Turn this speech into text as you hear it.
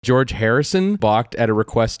George Harrison balked at a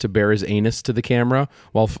request to bear his anus to the camera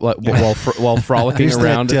while frolicking There's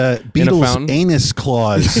around that, in a Beatles fountain. Anus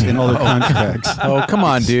clause in all their contracts. Oh, come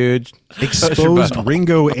on, dude. Exposed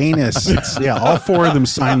Ringo anus. All four of them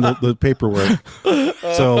signed the paperwork.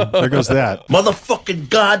 So there goes that. Motherfucking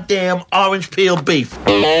goddamn orange peel beef.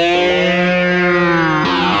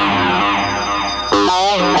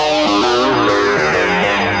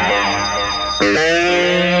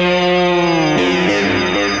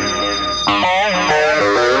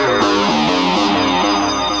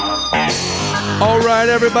 All right,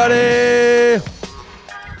 everybody.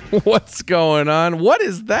 What's going on? What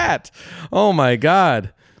is that? Oh my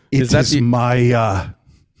God! It is my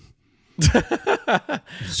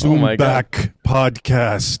Zoom back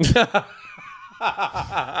podcast.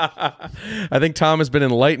 I think Tom has been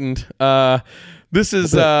enlightened. This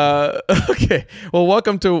is okay. Well,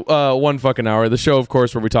 welcome to One Fucking Hour, the show, of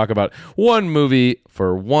course, where we talk about one movie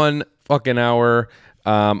for one fucking hour.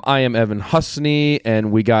 I am Evan Husney,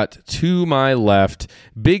 and we got to my left,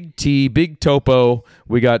 Big T, Big Topo.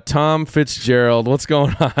 We got Tom Fitzgerald. What's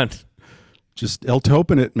going on? Just El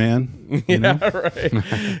Toping it, man. You know? Right.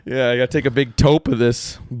 Yeah, I got to take a big tope of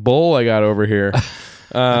this bowl I got over here.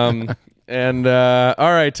 And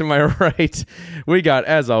all right, to my right, we got,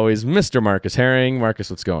 as always, Mr. Marcus Herring. Marcus,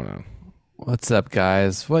 what's going on? What's up,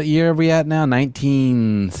 guys? What year are we at now?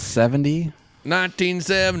 1970?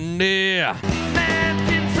 1970.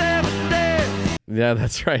 Yeah,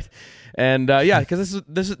 that's right. And because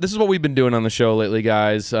this is what we've been doing on the show lately,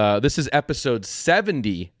 guys. This is episode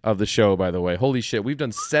 70 of the show, by the way. Holy shit, we've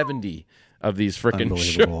done 70 of these freaking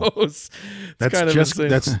shows.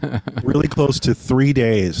 That's really close to 3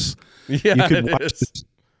 days. Yeah,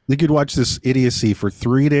 you could watch this idiocy for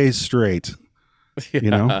 3 days straight. Yeah.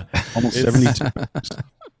 You know, almost 72 hours.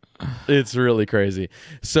 It's really crazy.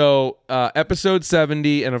 So episode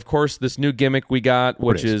 70, and of course this new gimmick we got,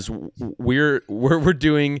 which is we're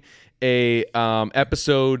doing a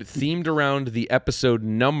episode themed around the episode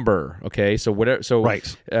number. Okay, so whatever. So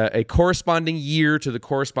right. A corresponding year to the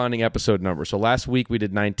corresponding episode number. So last week we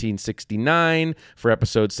did 1969 for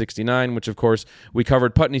episode 69, which of course we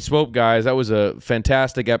covered Putney Swope, guys. That was a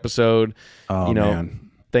fantastic episode. Oh, man.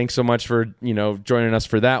 Thanks so much for, joining us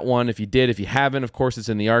for that one. If you did, if you haven't, of course, it's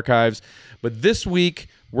in the archives. But this week,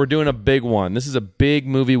 we're doing a big one. This is a big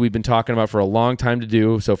movie we've been talking about for a long time to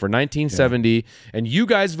do. So for 1970, and you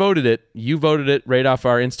guys voted it. You voted it right off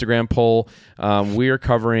our Instagram poll. We are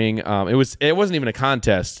covering. It wasn't even a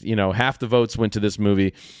contest. Half the votes went to this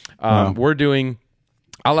movie. Wow. We're doing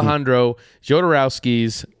Alejandro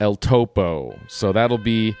Jodorowsky's El Topo. So that'll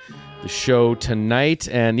be the show tonight.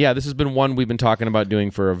 And yeah, this has been one we've been talking about doing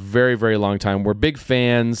for a very, very long time. We're big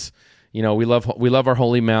fans. We love our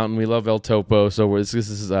holy mountain. We love El Topo. So this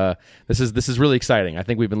is really exciting. I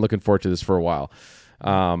think we've been looking forward to this for a while.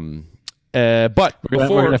 But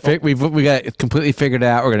before we got it completely figured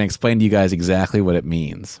out. We're going to explain to you guys exactly what it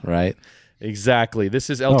means, right? Exactly. This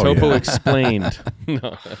is El Topo Explained.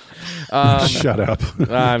 No. Shut up.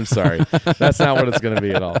 I'm sorry. That's not what it's going to be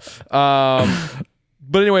at all.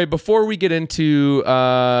 But anyway, before we get into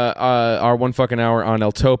our one fucking hour on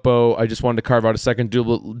El Topo, I just wanted to carve out a second, do a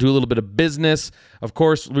little bit of business. Of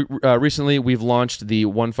course, recently we've launched the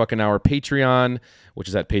One Fucking Hour Patreon, which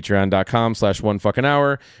is at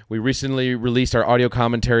patreon.com/onefuckinghour. We recently released our audio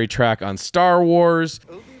commentary track on Star Wars.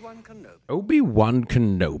 Obi-Wan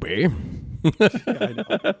Kenobi.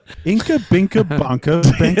 Inka, binka, bonka,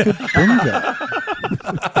 banka, bunga.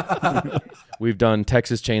 We've done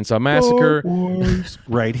Texas Chainsaw Massacre.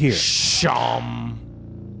 Right here. Shum.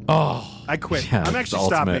 Oh, I quit. Yeah, I'm actually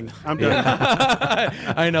ultimate. stopping. I'm done.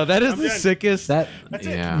 I know. That is the done. sickest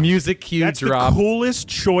music cue That's drop. the coolest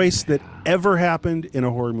choice that ever happened in a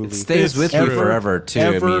horror movie. It stays with you forever,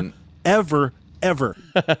 too. Ever.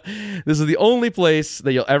 This is the only place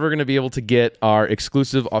that you're ever going to be able to get our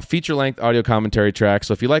exclusive feature-length audio commentary track.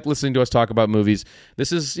 So if you like listening to us talk about movies,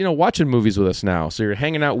 this is, watching movies with us now. So you're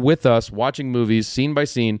hanging out with us, watching movies scene by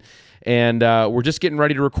scene, and we're just getting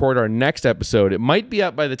ready to record our next episode. It might be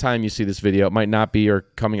up by the time you see this video. It might not be, or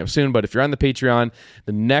coming up soon, but if you're on the Patreon,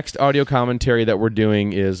 the next audio commentary that we're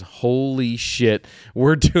doing is, holy shit,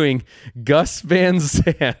 we're doing Gus Van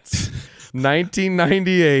Sant's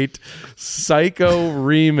 1998 Psycho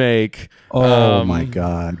remake. Oh my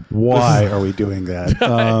God. Why are we doing that?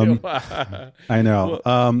 I know.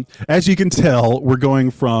 As you can tell, we're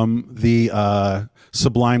going from the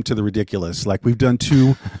sublime to the ridiculous. Like, we've done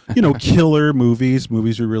two, killer movies we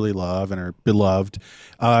really love and are beloved.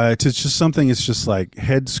 To just something it's just like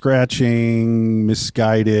head scratching,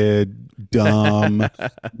 misguided, dumb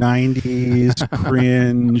 90s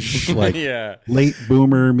cringe, like late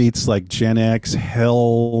boomer meets like Gen X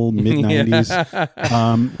hell mid 90s.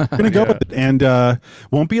 Gonna go with it, and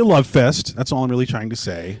won't be a love fest. That's all I'm really trying to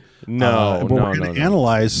say. But we're gonna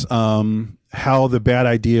analyze how the bad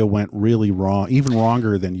idea went really wrong, even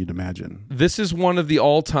wronger than you'd imagine. This is one of the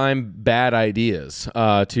all-time bad ideas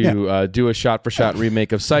to do a shot-for-shot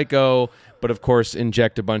remake of Psycho, but of course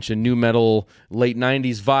inject a bunch of new metal late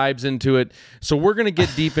 90s vibes into it. So we're going to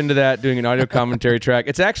get deep into that, doing an audio commentary track.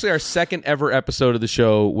 It's actually our second ever episode of the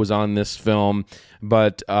show was on this film,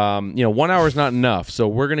 but 1 hour is not enough. So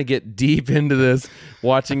we're going to get deep into this,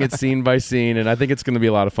 watching it scene by scene, and I think it's going to be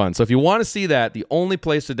a lot of fun. So if you want to see that, the only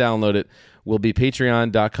place to download it will be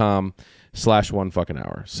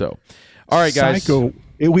patreon.com/onefuckinghour. So, all right, guys. Psycho.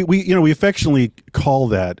 We affectionately call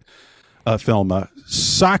that film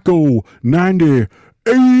Psycho 98.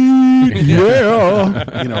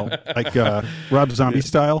 Like Rob Zombie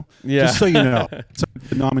style. Yeah. Just so you know, it's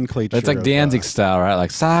the nomenclature. It's like Danzig style, right? Like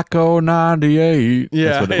Psycho 98.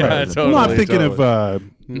 Yeah, totally. Well, I'm thinking of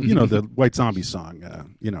the White Zombie song.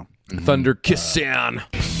 Thunder Kissan.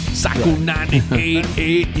 Psycho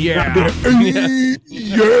 98, yeah. Because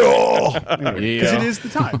it is the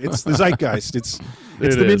time. It's the zeitgeist. It's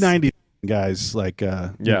the mid 90s, guys. Like,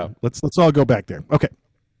 let's all go back there. Okay.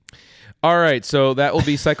 All right, so that will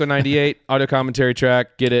be Psycho 98 audio commentary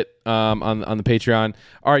track. Get it on the Patreon.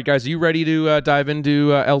 All right, guys, are you ready to dive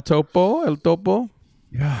into El Topo? El Topo?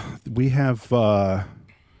 Yeah, we have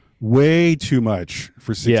way too much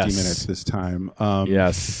for 60 minutes this time.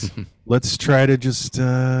 Yes. Let's try to just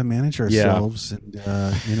manage ourselves and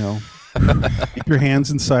keep your hands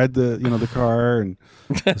inside the car, and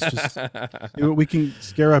let's just see what we can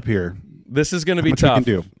scare up here. This is going to be tough.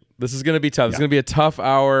 This is going to be tough. It's going to be a tough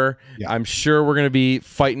hour. Yeah. I'm sure we're going to be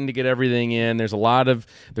fighting to get everything in. There's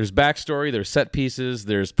there's backstory, there's set pieces,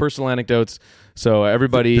 there's personal anecdotes. So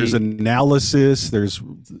everybody, there's analysis, there's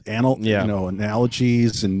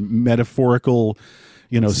analogies and metaphorical,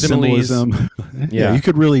 symbolism. You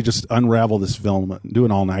could really just unravel this film, do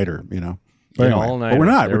an all-nighter, But we're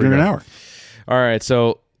not. We're doing an hour. All right,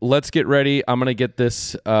 so let's get ready. I'm going to get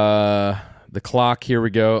this the clock. Here we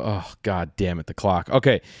go. Oh, God damn it, the clock.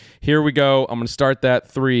 Okay, here we go. I'm going to start that.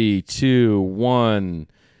 3, 2, 1.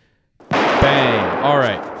 Bang. All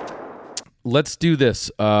right. Let's do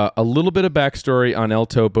this. A little bit of backstory on El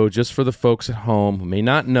Topo, just for the folks at home who may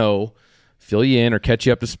not know, fill you in or catch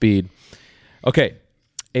you up to speed. Okay.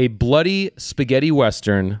 A bloody spaghetti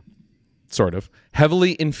western, sort of,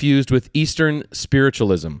 heavily infused with Eastern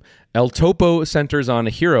spiritualism. El Topo centers on a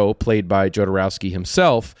hero played by Jodorowsky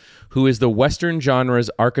himself, who is the Western genre's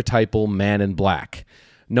archetypal man in black.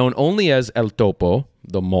 Known only as El Topo,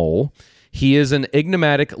 the mole, he is an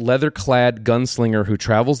enigmatic, leather-clad gunslinger who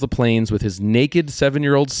travels the plains with his naked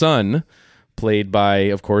 7-year-old son, played by,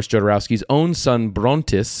 of course, Jodorowsky's own son,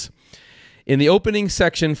 Brontis. In the opening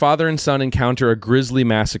section, father and son encounter a grisly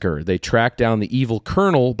massacre. They track down the evil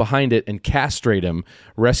colonel behind it and castrate him,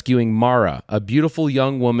 rescuing Mara, a beautiful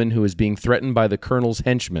young woman who is being threatened by the colonel's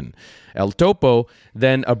henchmen. El Topo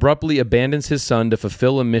then abruptly abandons his son to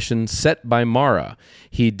fulfill a mission set by Mara.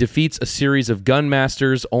 He defeats a series of gun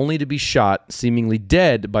masters only to be shot, seemingly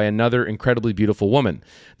dead, by another incredibly beautiful woman.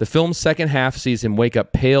 The film's second half sees him wake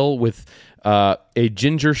up pale with a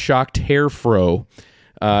ginger-shocked hair fro.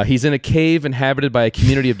 He's in a cave inhabited by a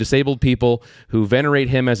community of disabled people who venerate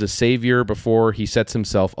him as a savior before he sets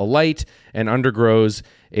himself alight and undergoes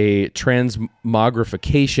a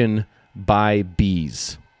transmogrification by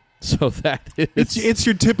bees. So that is... It's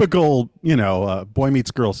your typical, boy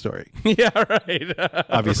meets girl story. Yeah, right.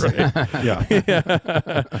 Obviously. Yeah.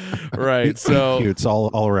 Right. So it's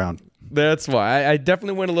all around. That's why I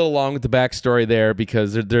definitely went a little long with the backstory there,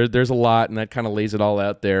 because there's a lot, and that kind of lays it all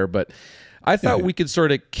out there. But I thought we could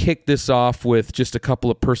sort of kick this off with just a couple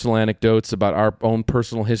of personal anecdotes about our own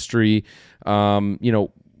personal history,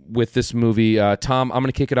 with this movie. Tom, I'm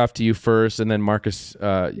going to kick it off to you first, and then Marcus,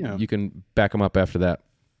 you can back him up after that.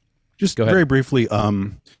 Just very briefly,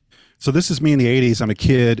 so this is me in the 80s. I'm a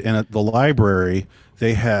kid, and at the library,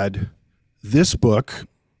 they had this book.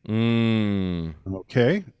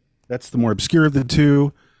 Okay. That's the more obscure of the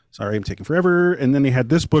two. Sorry, I'm taking forever. And then they had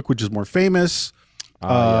this book, which is more famous.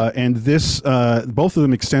 And this, both of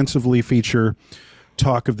them extensively feature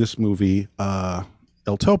talk of this movie,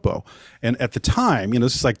 El Topo. And at the time,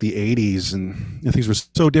 this is like the 80s, and things were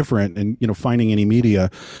so different, and finding any media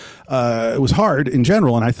it was hard in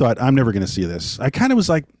general. And I thought, I'm never going to see this. I kind of was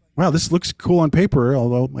like, wow, this looks cool on paper,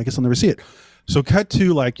 although I guess I'll never see it. So cut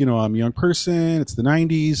to I'm a young person, it's the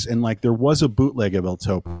 90s, and there was a bootleg of El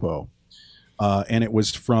Topo. and it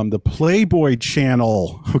was from the Playboy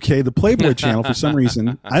Channel. Okay, the Playboy Channel, for some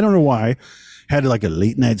reason, I don't know why, had like a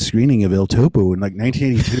late night screening of El Topo in like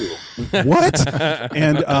 1982. What?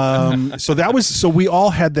 And so we all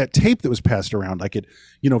had that tape that was passed around, like at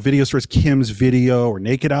video stores, Kim's Video or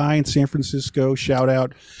Naked Eye in San Francisco. Shout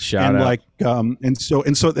out. Like and then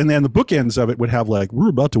the bookends of it would have like, we're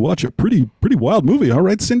about to watch a pretty wild movie. All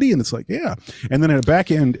right, Cindy, and it's like, yeah. And then at the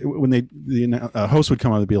back end, when the host would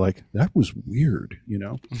come on and be like, that was weird,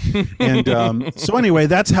 And so anyway,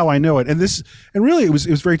 that's how I know it. And really it was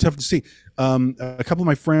very tough to see. A couple of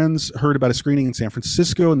my friends heard about a screening in San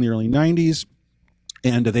Francisco in the early 90s,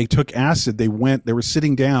 and they took acid. They were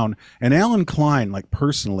sitting down, and Alan Klein, like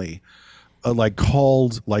personally,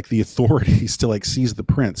 called like the authorities to like seize the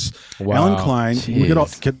prints. Wow. Alan Klein, we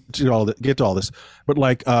get to all this, but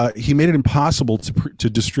he made it impossible to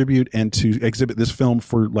distribute and to exhibit this film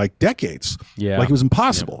for like decades. Yeah, like it was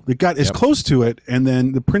impossible. Yep. It got as close to it, and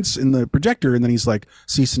then the prints in the projector, and then he's like,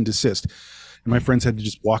 cease and desist. And my friends had to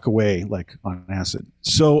just walk away like on acid.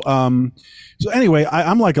 So anyway,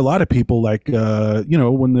 I'm like a lot of people, like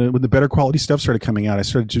when the better quality stuff started coming out, I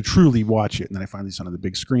started to truly watch it, and then I finally saw it on the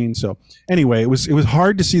big screen. So anyway, it was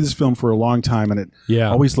hard to see this film for a long time, and it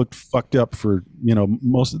always looked fucked up for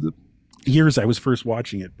most of the years I was first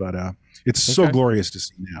watching it. But it's so glorious to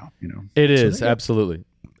see now. It is absolutely.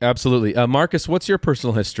 Marcus, what's your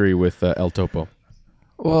personal history with El Topo?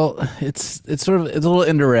 Well, it's a little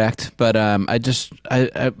indirect, but I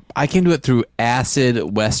came to it through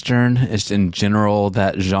acid western. It's in general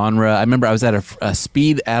that genre. I remember I was at a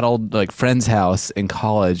speed-addled like friend's house in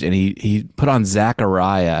college, and he put on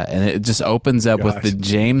Zachariah, and it just opens up with the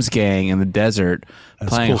James Gang in the desert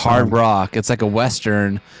playing hard rock. It's like a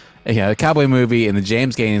western. A cowboy movie, and the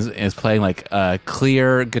James Gang is playing like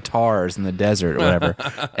clear guitars in the desert or whatever,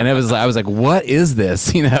 and I was like, what is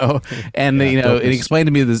this, And it explained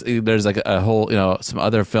to me there's like a whole some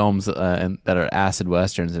other films that are acid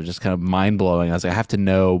westerns that are just kind of mind blowing. I was like, I have to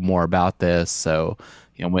know more about this, so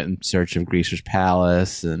went in search of Greaser's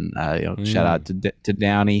Palace, and shout out to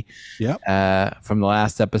Downey, from the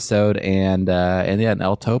last episode, and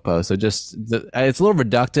El Topo. So just it's a little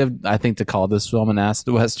reductive, I think, to call this film an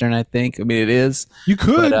acid western. I think, it is. You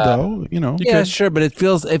could though, sure, but it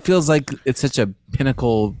feels like it's such a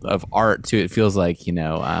pinnacle of art too. It feels like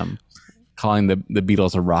calling the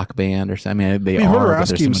Beatles a rock band or something.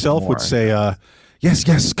 Jodorowsky himself would say.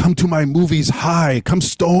 Yes, come to my movies high, come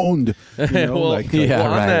stoned. Right.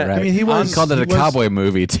 I mean, he called it a cowboy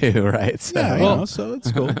movie too, right? So, so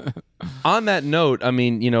it's cool. On that note, I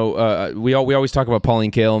mean, we always talk about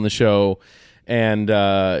Pauline Kael on the show, and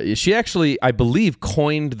she actually, I believe,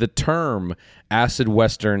 coined the term acid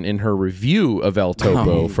western in her review of El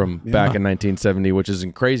Topo from back in 1970, which is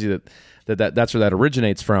crazy that's where that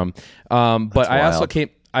originates from. But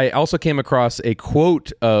I also came across a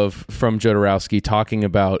quote from Jodorowsky talking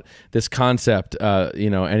about this concept,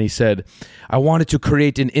 and he said, "I wanted to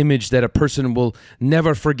create an image that a person will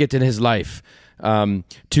never forget in his life,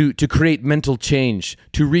 to create mental change,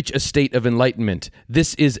 to reach a state of enlightenment.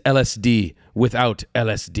 This is LSD without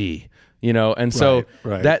LSD." And so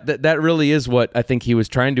that really is what I think he was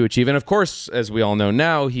trying to achieve. And of course, as we all know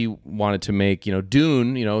now, he wanted to make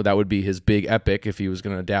Dune. That would be his big epic if he was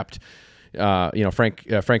going to adapt.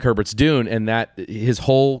 Frank Herbert's Dune, and that his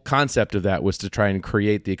whole concept of that was to try and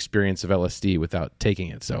create the experience of LSD without taking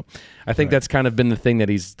it. So I think that's kind of been the thing that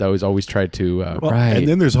he's always tried to. And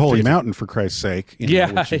then there's Holy Mountain, for Christ's sake. Which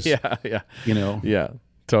is,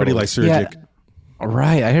 totally. Pretty lysergic. Yeah.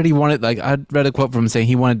 Right. I heard he wanted, I read a quote from him saying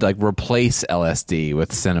he wanted to replace LSD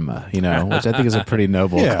with cinema, which I think is a pretty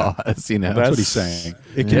noble cause. That's what he's saying.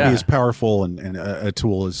 It can be as powerful and a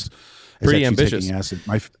tool as pretty ambitious. Acid.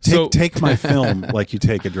 Take my film like you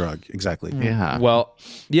take a drug. Exactly. Yeah. Well,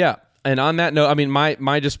 yeah. And on that note, I mean,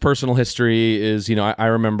 my just personal history is, I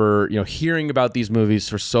remember, hearing about these movies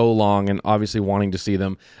for so long and obviously wanting to see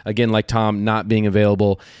them. Again, like Tom, not being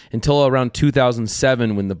available until around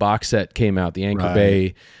 2007 when the box set came out, the Anchor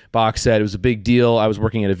Bay box set. It was a big deal. I was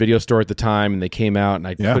working at a video store at the time, and they came out, and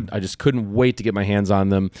I just couldn't wait to get my hands on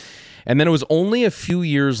them. And then it was only a few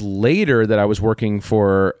years later that I was working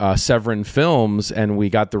for Severin Films, and we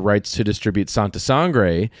got the rights to distribute Santa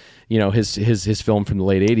Sangre, his film from the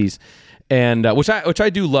late 80s, and which I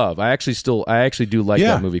do love. I actually do like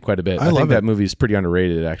that movie quite a bit. I think that movie is pretty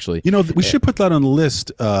underrated, actually. We should put that on the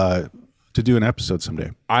list to do an episode someday.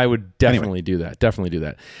 I would definitely do that. Definitely do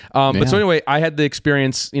that. But so anyway, I had the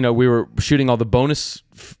experience. You know, we were shooting all the bonus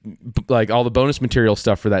material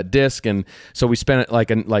stuff for that disc, and so we spent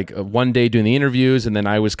one day doing the interviews, and then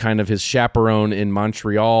I was kind of his chaperone in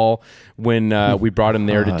Montreal when we brought him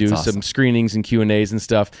there to do some screenings and Q&As and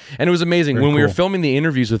stuff. And it was amazing. When we were filming the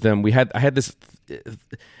interviews with him, I had this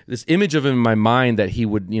image of him in my mind that he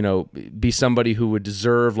would, you know, be somebody who would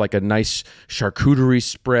deserve like a nice charcuterie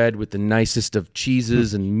spread with the nicest of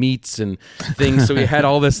cheeses and meats and things. So he had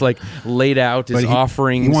all this like laid out his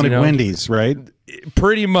offerings. He wanted Wendy's, right?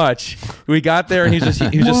 Pretty much. We got there and he was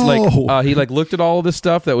just like he like looked at all this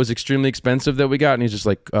stuff that was extremely expensive that we got, and he's just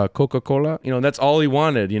like Coca-Cola, you know, and that's all he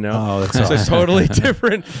wanted, you know. Oh, that's so awesome. Totally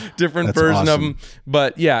different version awesome. of him.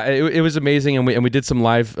 But yeah, it was amazing, and we did some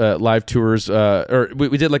live tours, or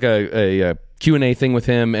we did like a Q&A thing with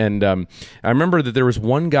him, and I remember that there was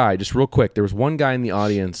one guy, just real quick, there was one guy in the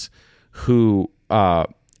audience who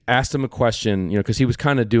asked him a question, you know, because he was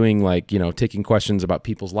kind of doing like, you know, taking questions about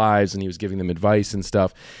people's lives, and he was giving them advice and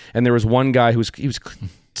stuff. And there was one guy he was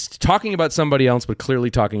talking about somebody else, but clearly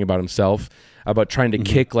talking about himself, about trying to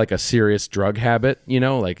kick like a serious drug habit, you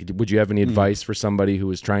know, like, would you have any advice for somebody who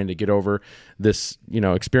was trying to get over this, you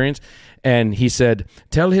know, experience? And he said,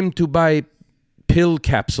 tell him to buy pill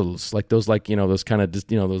capsules, like those, like, you know, those kind of,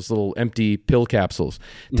 you know, those little empty pill capsules.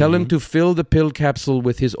 Tell him to fill the pill capsule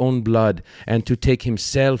with his own blood and to take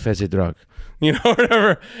himself as a drug, you know,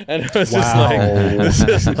 whatever. And it was just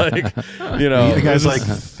like, you know, the guy's like,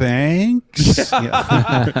 thanks. You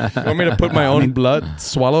want me to put my own blood,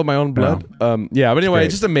 swallow my own blood? Yeah, but anyway,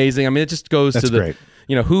 it's just amazing. I mean, it just goes to the, great.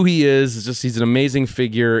 You know, who he is. It's just, he's an amazing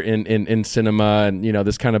figure in cinema, and, you know,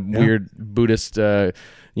 this kind of weird Buddhist,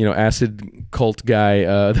 you know, acid cult guy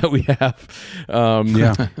that we have.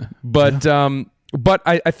 But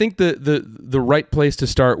I think the right place to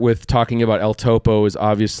start with talking about El Topo is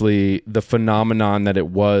obviously the phenomenon that it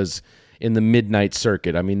was in the midnight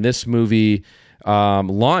circuit. I mean, this movie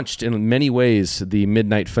launched in many ways the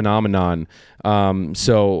midnight phenomenon. In New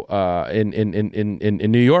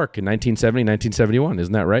York in 1970, 1971.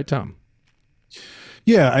 Isn't that right, Tom?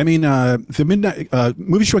 Yeah, I mean, the midnight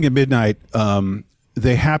movie showing at midnight.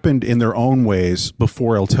 They happened in their own ways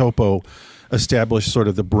before El Topo established sort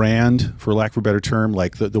of the brand, for lack of a better term,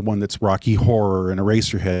 like the one that's Rocky Horror and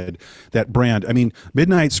Eraserhead, that brand. I mean,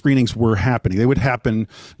 midnight screenings were happening. They would happen,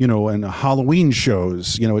 you know, in Halloween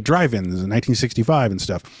shows, you know, at drive-ins in 1965 and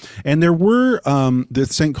stuff. And there were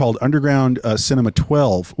this thing called Underground Cinema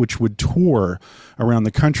 12, which would tour around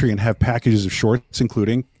the country and have packages of shorts,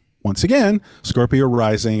 including, once again, Scorpio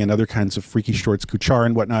Rising and other kinds of freaky shorts, Kuchar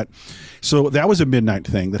and whatnot. So that was a midnight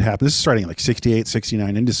thing that happened. This is starting like 68,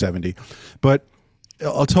 69 into 70. But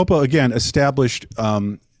El Topo, again, established,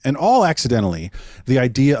 and all accidentally, the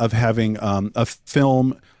idea of having a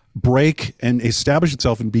film break and establish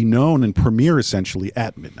itself and be known and premiere essentially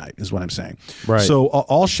at midnight is what I'm saying. Right. So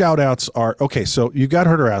all shout outs are, okay, so you got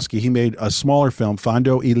Jodorowsky. He made a smaller film,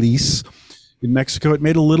 Fondo Elise, in Mexico. It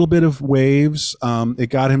made a little bit of waves.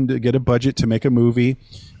 It got him to get a budget to make a movie,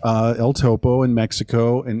 El Topo in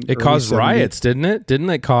Mexico. And it caused riots, didn't it?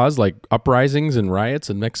 Didn't it cause like uprisings and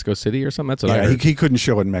riots in Mexico City or something? That's what I heard. He couldn't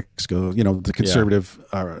show it in Mexico. You know, the conservative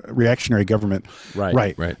reactionary government.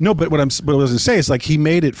 Right. No, but what I was going to say is, like, he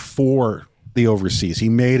made it for the overseas. He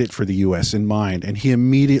made it for the U.S. in mind, and he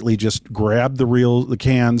immediately just grabbed the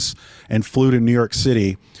cans and flew to New York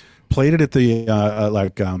City. Played it at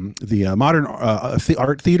the Modern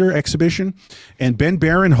Art Theater exhibition, and Ben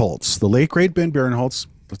Barenholtz, the late great Ben Barenholtz,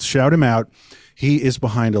 let's shout him out. He is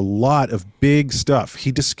behind a lot of big stuff.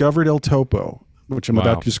 He discovered El Topo, which I'm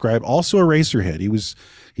about to describe. Also Eraserhead.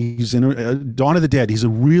 He's in Dawn of the Dead. He's a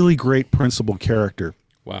really great principal character.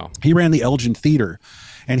 Wow. He ran the Elgin Theater,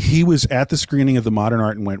 and he was at the screening of the Modern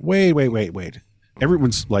Art and went, wait.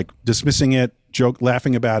 Everyone's like dismissing it,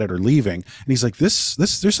 laughing about it, or leaving. And he's like, this,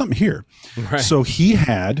 there's something here. Right. So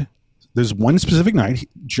there's one specific night,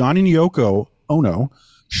 John and Yoko Ono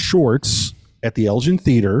shorts at the Elgin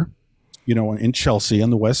Theater, you know, in Chelsea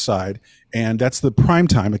on the West Side. And that's the prime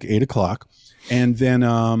time, like 8:00. And then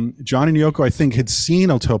John and Yoko, I think, had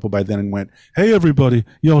seen El Topo by then and went, hey, everybody,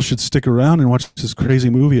 y'all should stick around and watch this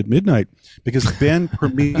crazy movie at midnight. Because Ben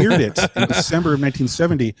premiered it in December of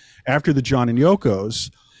 1970 after the John and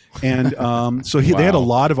Yoko's. And so they had a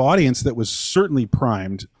lot of audience that was certainly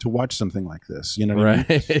primed to watch something like this. You know what I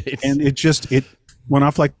mean? And it went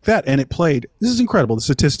off like that. And it played, this is incredible, the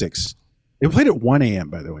statistics. It played at 1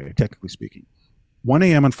 a.m., by the way, technically speaking. 1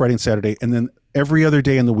 a.m. on Friday and Saturday, and then every other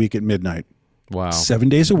day in the week at midnight. Wow. 7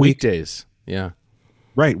 days a week. Weekdays. Yeah.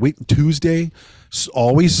 Right. Tuesday,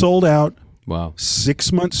 always sold out. Wow.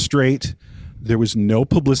 6 months straight. There was no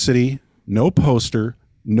publicity, no poster,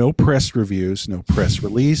 no press reviews, no press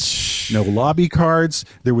release, no lobby cards.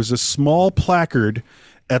 There was a small placard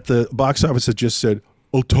at the box office that just said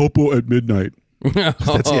 "El Topo at midnight."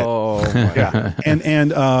 That's it. Yeah,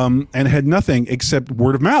 and had nothing except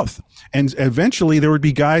word of mouth. And eventually, there would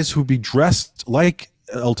be guys who'd be dressed like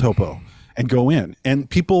El Topo and go in, and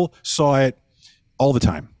people saw it all the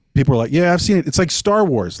time. People were like, "Yeah, I've seen it." It's like Star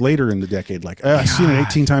Wars later in the decade. Like, I've seen it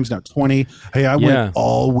 18 times now, 20. Hey, I went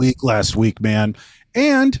all week last week, man.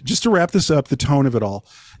 And just to wrap this up, the tone of it all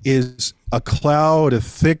is a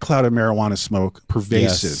thick cloud of marijuana smoke,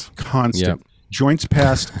 pervasive, constant. Joints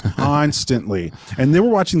passed constantly. And they were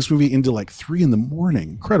watching this movie into like 3 a.m.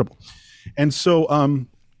 Incredible. And so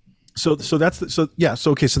so that's so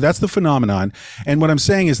that's the phenomenon. And what I'm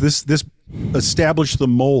saying is this established the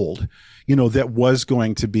mold, that was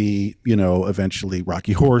going to be, eventually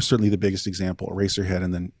Rocky Horror, certainly the biggest example, Eraserhead,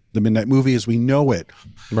 and then the Midnight Movie as we know it,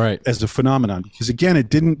 right, as a phenomenon. Because again, it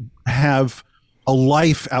didn't have a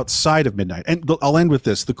life outside of midnight. And I'll end with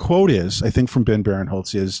this. The quote is, I think, from Ben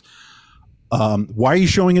Barenholtz is, why are you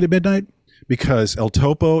showing it at midnight? Because El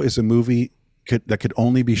Topo is a movie that could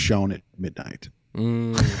only be shown at midnight.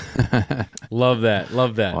 Love that.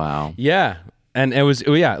 Wow. Yeah. And it was,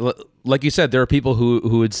 like you said, there are people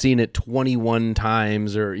who had seen it 21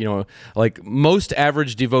 times, or like most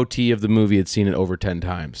average devotee of the movie had seen it over 10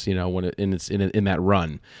 times. When it's in that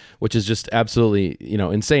run, which is just absolutely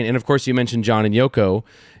insane. And of course, you mentioned John and Yoko,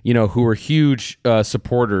 who were huge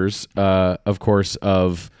supporters, of course,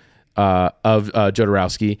 of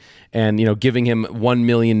Jodorowsky, and giving him $1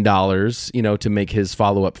 million, to make his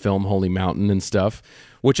follow-up film Holy Mountain and stuff.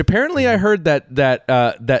 Which apparently I heard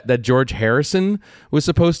that George Harrison was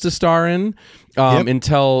supposed to star in,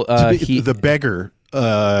 until the beggar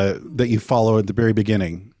that you follow at the very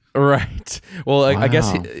beginning. Right. Well, I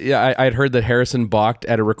guess I'd heard that Harrison balked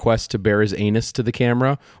at a request to bear his anus to the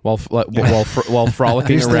camera while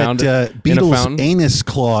frolicking around that, in a fountain. Beatles anus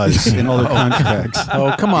clause in all their contracts.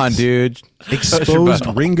 Oh, come on, dude! Exposed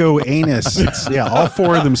Ringo anus. All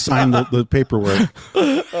 4 of them signed the paperwork.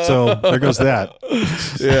 So there goes that.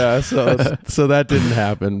 Yeah. So that didn't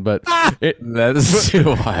happen, but that is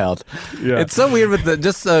too wild. Yeah. It's so weird with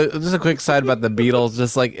just a quick side about the Beatles.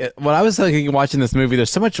 Just like when I was watching this movie,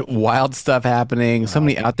 there's so much wild stuff happening, so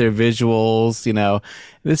many out there visuals.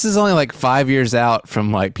 This is only like 5 years out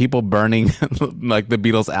from like people burning like the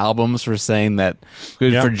Beatles albums for saying that,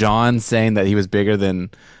 for John saying that he was bigger than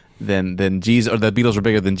Jesus, or the Beatles were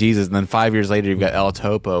bigger than Jesus, and then 5 years later you've got El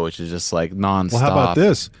Topo, which is just like nonstop. Well, how about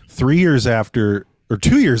this? 3 years after, or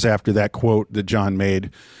 2 years after that quote that John made,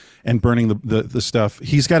 and burning the stuff,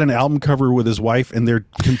 he's got an album cover with his wife, and they're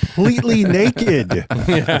completely naked.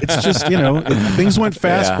 It's just things went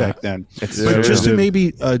fast back then. But just to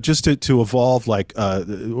maybe to evolve, like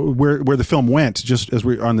where the film went, just as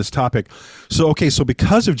we're on this topic. So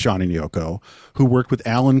because of John and Yoko, who worked with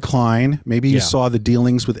Alan Klein, maybe you saw the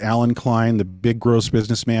dealings with Alan Klein, the big gross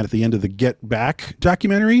businessman, at the end of the Get Back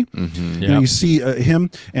documentary. Mm-hmm. You see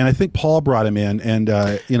him, and I think Paul brought him in, and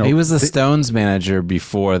he was the Stones manager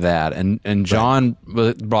before that. And John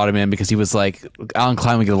brought him in because he was like, Alan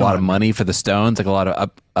Klein would get a lot of money for the Stones, like a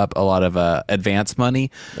lot of advance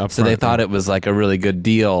money. So they thought it was like a really good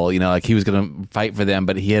deal, like he was going to fight for them,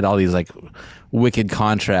 but he had all these like wicked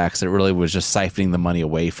contracts that really was just siphoning the money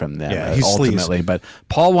away from them ultimately. Sleaze. But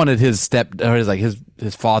Paul wanted his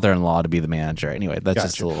father-in-law to be the manager. Anyway, that's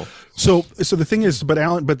just a little. So the thing is,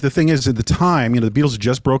 but the thing is, at the time, the Beatles had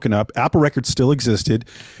just broken up. Apple Records still existed,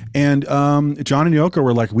 and John and Yoko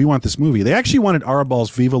were like, "We want this movie." They actually wanted Arabal's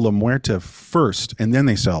 "Viva la Muerte" first, and then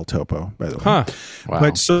they saw El Topo. By the way, wow.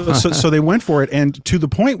 But so they went for it, and to the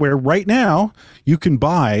point where right now you can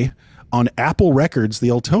buy on Apple Records the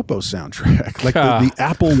El Topo soundtrack, like the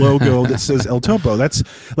Apple logo that says El Topo. That's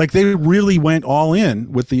like they really went all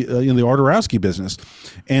in with the the Jodorowsky business,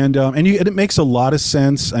 and it makes a lot of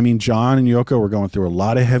sense. I mean, John and Yoko were going through a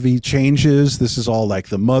lot of heavy changes. This is all like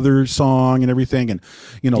the Mother song and everything, and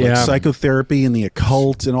like psychotherapy and the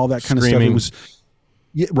occult and all that kind of stuff. It was.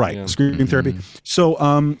 Yeah, right. Screaming therapy. So,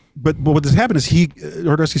 but what has happened is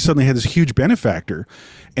Jodorowsky suddenly had this huge benefactor,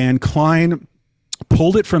 and Klein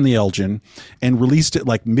pulled it from the Elgin and released it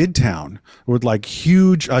like Midtown with like a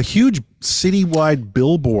huge citywide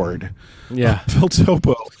billboard. Yeah. El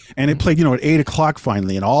Topo. And it played, at 8:00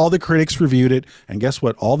 finally, and all the critics reviewed it. And guess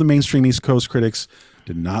what? All the mainstream East Coast critics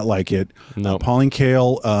did not like it. No. Pauline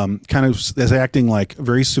Kael kind of is acting like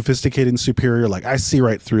very sophisticated and superior. Like, I see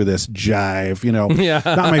right through this jive,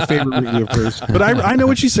 Not my favorite review of hers, but I know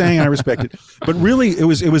what she's saying. And I respect it. But really, it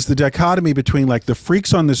was the dichotomy between like the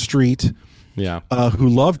freaks on the street who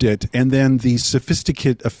loved it, and then the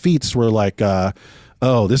sophisticated effetes were like,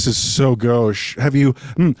 oh, this is so gauche. Have you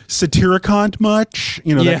Satyricon much?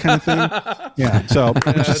 That kind of thing. Yeah. So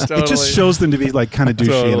it just shows them to be like kind of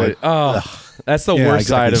douchey. Totally. That's the worst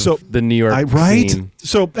side of the New York scene.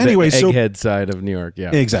 So anyway, the egghead side of New York.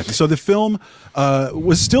 Yeah, exactly. So the film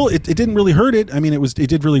was still it didn't really hurt it. I mean, it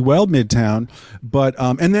did really well Midtown, but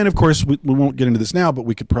and then of course we won't get into this now, but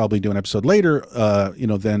we could probably do an episode later.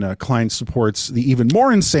 Then Klein supports the even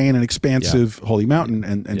more insane and expansive Holy Mountain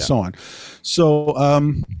and so on. So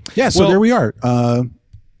so there we are.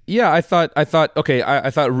 I thought okay,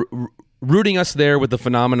 I thought rooting us there with the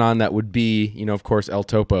phenomenon that would be of course El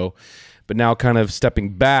Topo. But now kind of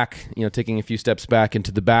stepping back, taking a few steps back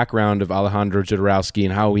into the background of Alejandro Jodorowsky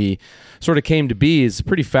and how he sort of came to be is a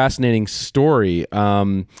pretty fascinating story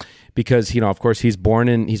because, of course, he's born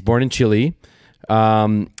in Chile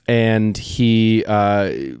and he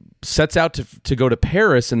sets out to go to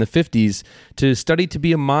Paris in the 50s to study to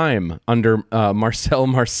be a mime under Marcel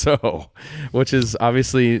Marceau, which is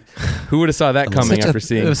obviously, who would have saw that coming after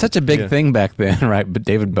seeing... It was such a big thing back then, right? But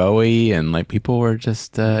David Bowie and like people were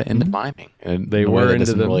just into miming. And they were into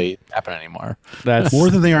doesn't really happen anymore. That's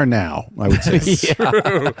more than they are now, I would say.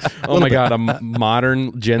 True. Oh my God, a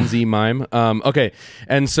modern Gen Z mime. Okay,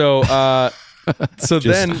 and so... So just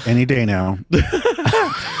then any day now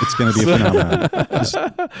it's going to be a phenomenon.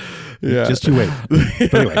 Just you wait.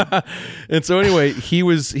 But anyway. And so anyway,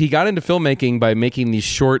 he got into filmmaking by making these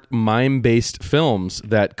short mime-based films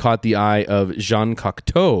that caught the eye of Jean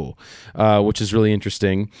Cocteau, which is really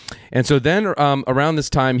interesting. And so then around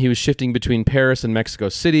this time, he was shifting between Paris and Mexico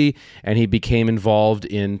City, and he became involved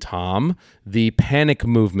in the Panic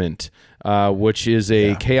Movement, which is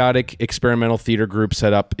a chaotic experimental theater group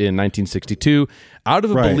set up in 1962 out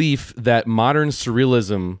of a belief that modern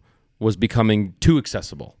surrealism was becoming too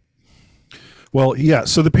accessible. Well, yeah.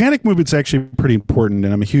 So the Panic Movement's actually pretty important,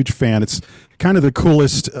 and I'm a huge fan. It's kind of the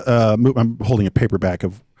coolest. I'm holding a paperback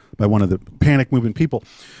by one of the Panic Movement people.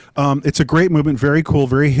 It's a great movement, very cool,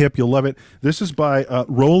 very hip. You'll love it. This is by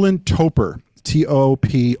Roland Topor,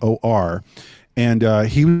 Topor, and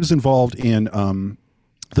he was involved in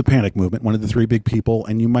the Panic Movement, one of the three big people,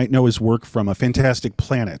 and you might know his work from A Fantastic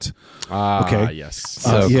Planet. Okay. Yes.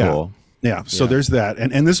 So cool. Yeah, so there's that,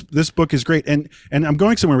 and this book is great, and I'm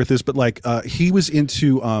going somewhere with this, but like he was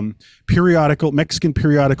into Mexican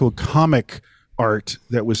periodical comic art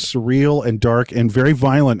that was surreal and dark and very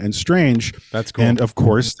violent and strange. That's cool. And of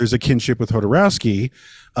course, there's a kinship with Jodorowsky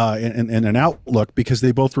and an outlook because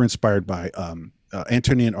they both were inspired by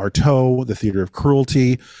Antonin Artaud, the Theater of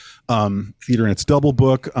Cruelty. Theater in its double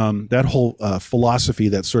book, that whole philosophy,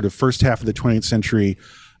 that sort of first half of the 20th century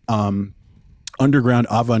underground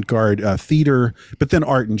avant-garde theater, but then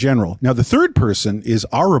art in general. Now, the third person is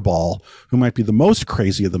Arrabal, who might be the most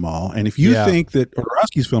crazy of them all. And if you think that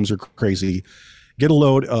Jodorowsky's films are crazy, get a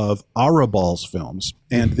load of Arrabal's films.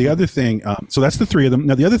 And the other thing, so that's the three of them.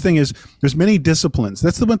 Now, the other thing is there's many disciplines.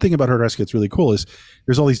 That's the one thing about Jodorowsky that's really cool is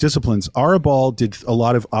there's all these disciplines. Arrabal did a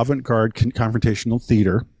lot of avant-garde confrontational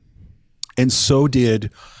theater, and so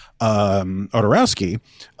did Jodorowsky,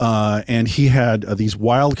 and he had these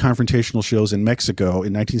wild confrontational shows in Mexico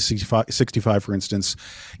in 1965, for instance.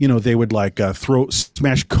 They would like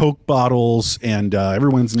smash Coke bottles, and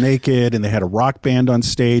everyone's naked, and they had a rock band on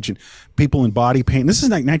stage, and people in body paint. This is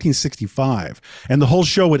like 1965, and the whole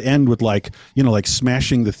show would end with like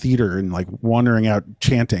smashing the theater and like wandering out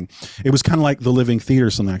chanting. It was kind of like the Living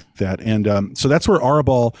Theater, something like that. And so that's where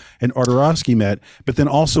Arrabal and Jodorowsky met. But then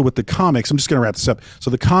also with the comics, I'm just going to wrap this up.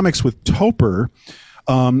 So the comics with Topor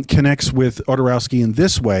connects with Jodorowsky in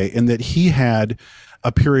this way, in that he had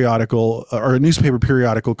a periodical or a newspaper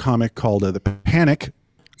periodical comic called The Panic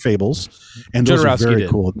Fables, and those are very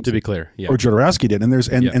cool. To be clear, or Jodorowsky did, and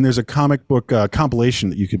there's a comic book compilation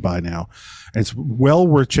that you could buy now, and it's well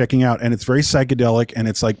worth checking out. And it's very psychedelic, and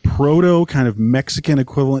it's like proto kind of Mexican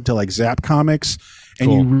equivalent to like Zap Comics,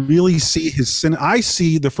 and you really see his I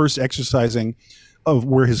see the first exercising of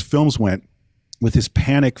where his films went with his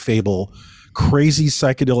Panic Fable, crazy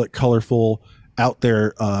psychedelic, colorful, out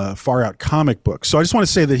there, far out comic book. So I just want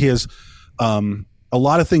to say that he has a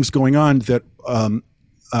lot of things going on that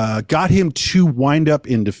got him to wind up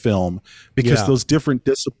into film, because those different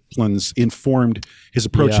disciplines informed his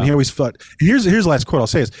approach. And he always thought, and here's the last quote I'll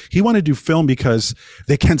say is, he wanted to do film because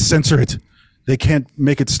they can't censor it. They can't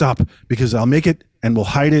make it stop, because I'll make it and we'll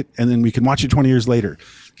hide it, and then we can watch it 20 years later.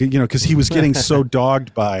 Because he was getting so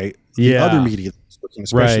dogged by the other media,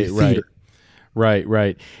 especially theater.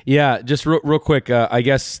 Right. Yeah, just real quick, I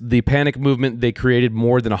guess the Panic movement, they created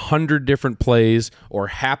more than 100 different plays or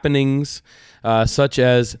happenings, such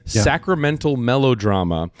as Sacramental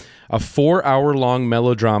Melodrama, a 4-hour-long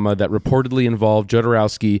melodrama that reportedly involved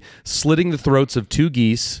Jodorowsky slitting the throats of 2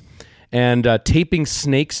 geese and taping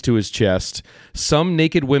snakes to his chest, some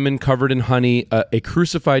naked women covered in honey, a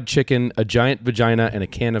crucified chicken, a giant vagina, and a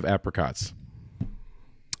can of apricots.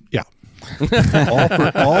 Yeah. all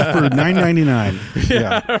for $9.99.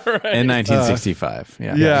 Yeah. Right. In 1965.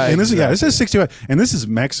 Yeah. And this is 65, and this is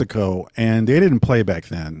Mexico, and they didn't play back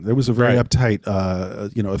then. There was a very uptight,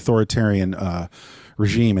 authoritarian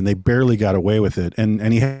regime, and they barely got away with it.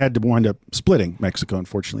 And he had to wind up splitting Mexico,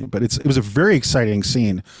 unfortunately. But it was a very exciting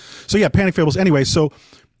scene. So yeah, Panic Fables. Anyway, so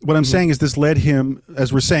what I'm saying is this led him,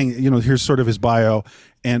 as we're saying, here's sort of his bio,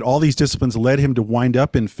 and all these disciplines led him to wind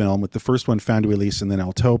up in film, with the first one, Found to Elise, and then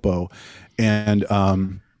El Topo. And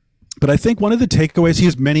but I think one of the takeaways, he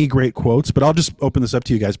has many great quotes, but I'll just open this up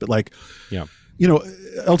to you guys. But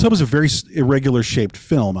El Topo is a very irregular shaped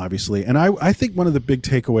film, obviously. And I think one of the big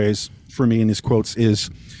takeaways for me in his quotes is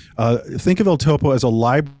think of El Topo as a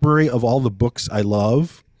library of all the books I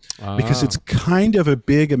love, because it's kind of a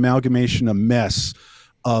big amalgamation, a mess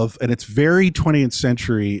of, and it's very 20th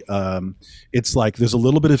century. It's like there's a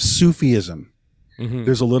little bit of Sufism. Mm-hmm.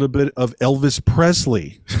 There's a little bit of Elvis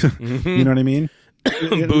Presley. Mm-hmm. You know what I mean?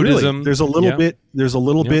 Buddhism. Really, there's a little bit. There's a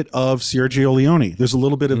little bit of Sergio Leone. There's a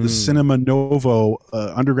little bit of the Cinema Novo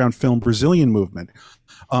underground film Brazilian movement.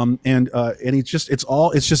 And it's just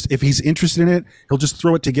if he's interested in it, he'll just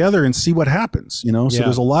throw it together and see what happens. So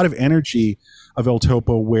there's a lot of energy of El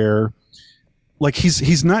Topo where, like,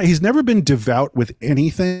 he's never been devout with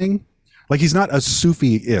anything. Like, he's not a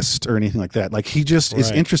Sufiist or anything like that. Like, he just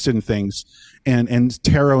is interested in things and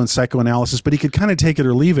tarot and psychoanalysis, but he could kind of take it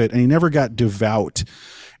or leave it, and he never got devout.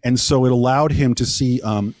 And so it allowed him to see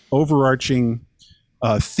overarching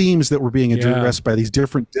themes that were being addressed by these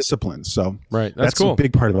different disciplines. So that's cool. A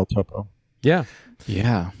big part of El Topo. Yeah.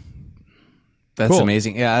 That's cool.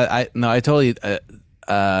 Amazing. Yeah, I totally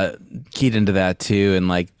keyed into that too. And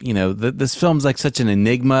this film's like such an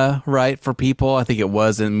enigma, right, for people. I think it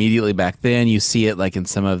was immediately back then. You see it like in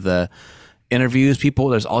some of the interviews.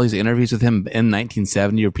 There's all these interviews with him in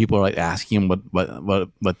 1970 where people are like asking him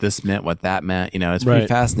what this meant, what that meant. It's pretty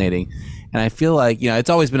fascinating. And I feel like, it's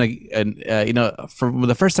always been for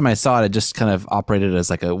the first time I saw it, it just kind of operated as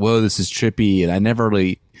like whoa, this is trippy. And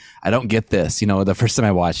I don't get this, the first time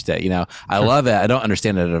I watched it, I love it. I don't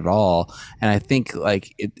understand it at all. And I think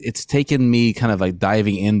like it's taken me kind of like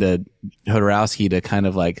diving into Jodorowsky to kind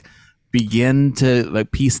of like begin to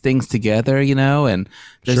like piece things together, and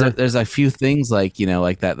there's a few things like,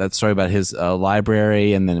 like that story about his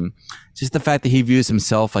library, and then just the fact that he views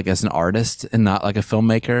himself like as an artist and not like a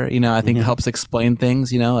filmmaker, I think helps explain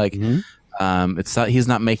things, it's not, he's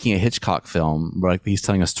not making a Hitchcock film where like he's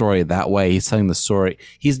telling a story that way. He's telling the story.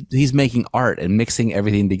 He's making art and mixing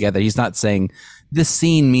everything together. He's not saying this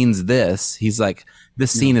scene means this. He's like,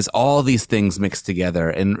 this scene is all these things mixed together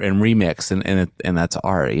and remix, and that's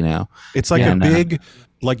art. It's like a big,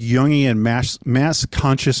 like Jungian mass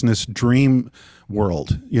consciousness dream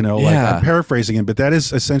world. Like I'm paraphrasing him, but that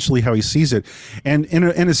is essentially how he sees it. And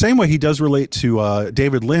in the same way, he does relate to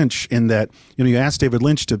David Lynch in that you ask David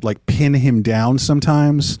Lynch to like pin him down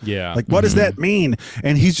sometimes. Yeah, like what does that mean?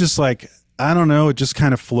 And he's just like, I don't know. It just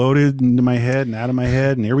kind of floated into my head and out of my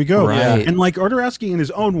head, and here we go. Right. And like Jodorowsky in his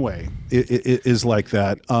own way it is like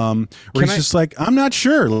that. Where he's just like, I'm not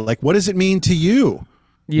sure. Like, what does it mean to you?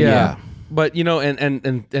 Yeah. But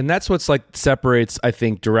and that's what's like separates, I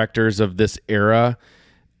think, directors of this era,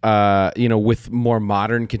 with more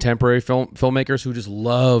modern contemporary filmmakers who just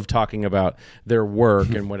love talking about their work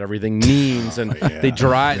and what everything means, and they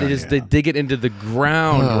dig it into the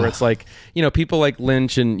ground. Where it's like, people like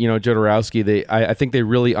Lynch and Jodorowsky, I think they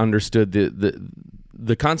really understood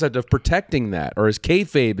the concept of protecting that, or as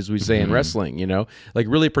kayfabe, as we say in wrestling, like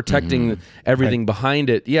really protecting everything behind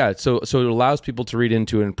it. Yeah. So it allows people to read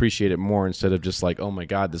into and appreciate it more, instead of just like, oh my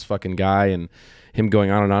God, this fucking guy, and him going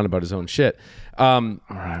on and on about his own shit. All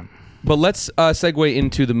right. But let's segue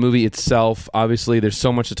into the movie itself. Obviously, there's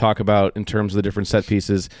so much to talk about in terms of the different set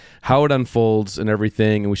pieces, how it unfolds and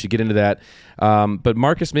everything, and we should get into that. But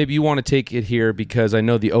Marcus, maybe you want to take it here, because I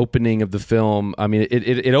know the opening of the film, I mean,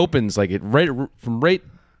 it opens like right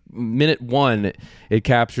minute one, it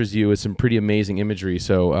captures you with some pretty amazing imagery.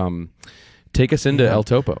 So take us into El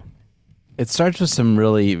Topo. It starts with some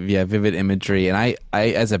really vivid imagery, and I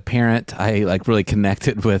as a parent, I like really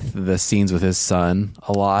connected with the scenes with his son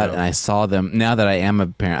a lot, and I saw them. Now that I am a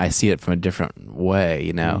parent, I see it from a different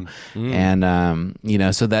way,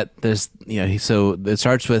 and so that there's so it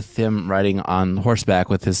starts with him riding on horseback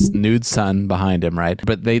with his nude son behind him, right?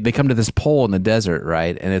 But they come to this pole in the desert,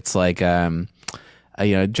 right? And it's like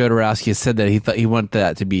Jodorowsky said that he wanted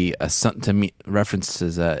that to be a sun,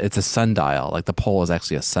 references it's a sundial, like the pole is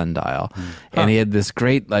actually a sundial, and he had this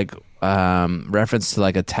great reference to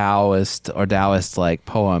like a Taoist like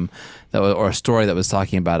poem or a story that was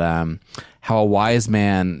talking about how a wise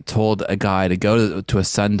man told a guy to go to a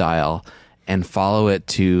sundial and follow it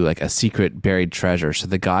to like a secret buried treasure. So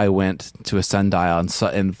the guy went to a sundial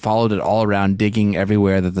and followed it all around, digging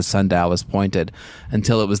everywhere that the sundial was pointed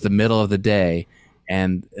until it was the middle of the day.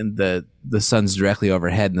 And the sun's directly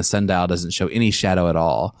overhead, and the sundial doesn't show any shadow at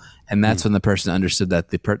all. And that's when the person understood that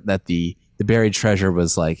the buried treasure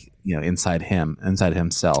was like inside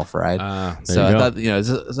himself, right? So I thought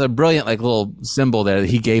it's a brilliant like little symbol there that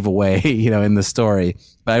he gave away, in the story.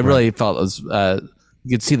 But I really felt it was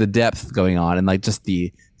you could see the depth going on and like just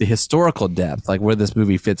the historical depth, like where this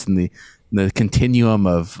movie fits in the continuum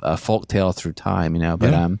of folktale through time,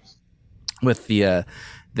 But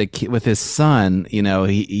with his son,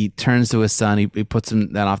 he turns to his son, he puts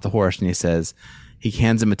him down off the horse, and he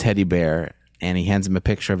hands him a teddy bear, and he hands him a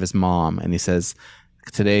picture of his mom, and he says,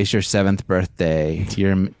 "Today's your 7th birthday.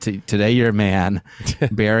 Today you're a man.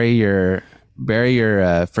 bury your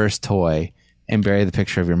first toy, and bury the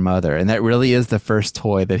picture of your mother." And that really is the first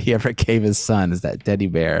toy that he ever gave his son, is that teddy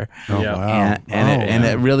bear. Oh, yeah. Wow. And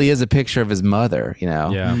it really is a picture of his mother,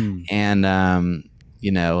 Yeah. And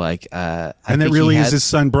and that really is his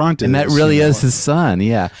son Bronte. And that really is his son,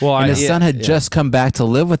 yeah. Well, and his son had just come back to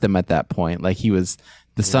live with him at that point. Like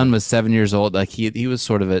the son was 7 years old. Like he was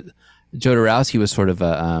sort of Jodorowsky was sort of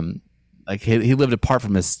like he lived apart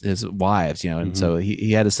from his wives, and so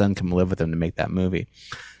he had his son come live with him to make that movie,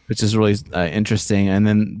 which is really interesting. And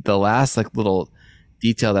then the last like little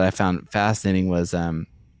detail that I found fascinating was,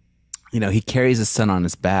 he carries his son on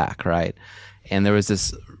his back, right? And there was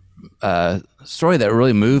this story that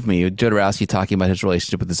really moved me. Jodorowsky talking about his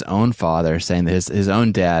relationship with his own father, saying that his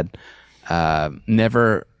own dad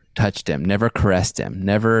never touched him, never caressed him,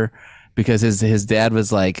 never, because his dad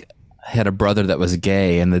was like had a brother that was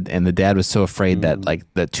gay, and the dad was so afraid that like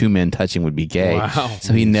the two men touching would be gay. Wow.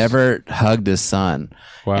 So he never hugged his son.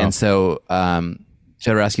 Wow. And so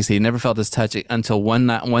Jodorowsky said he never felt this touch until one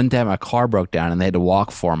time a car broke down and they had to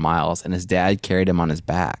walk 4 miles, and his dad carried him on his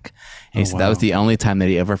back. And he said that was the only time that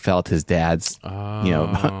he ever felt his dad's,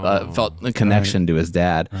 felt a connection to his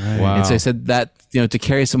dad. Right. Wow. And so he said that, to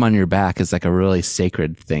carry someone on your back is like a really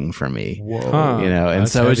sacred thing for me. Whoa. And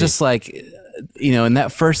That's so heavy. it's just like, in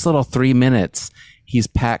that first little 3 minutes, he's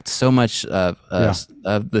packed so much of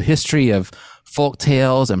the history of folk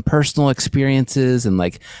tales and personal experiences, and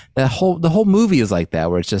like the whole movie is like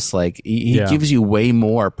that, where it's just like he gives you way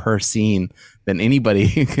more per scene than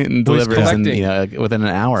anybody can deliver within an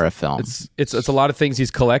hour of film. It's a lot of things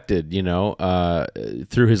he's collected,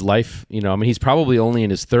 through his life. He's probably only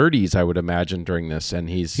in his 30s, I would imagine, during this, and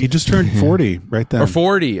he just turned 40 right then. Or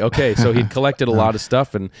 40. Okay, so he'd collected a lot of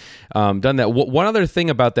stuff and done that. One other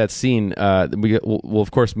thing about that scene, we'll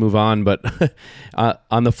of course move on, but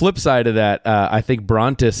on the flip side of that, I think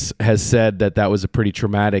Brontes has said that was a pretty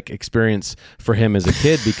traumatic experience for him as a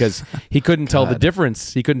kid, because he couldn't tell the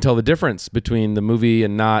difference. He couldn't tell the difference between the movie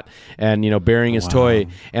and not, and burying his toy.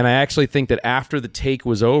 And I actually think that after the take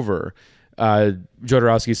was over,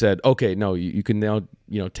 Jodorowsky said, "Okay, no, you can now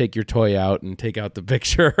take your toy out and take out the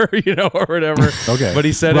picture, or whatever." Okay, but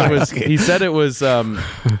he said he said it was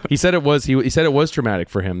traumatic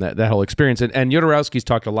for him, that whole experience. And Jodorowsky's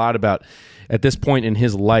talked a lot about, at this point in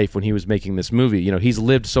his life when he was making this movie, he's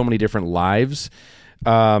lived so many different lives.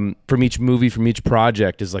 From each movie, from each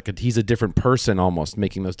project, is like he's a different person almost,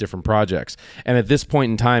 making those different projects. And at this point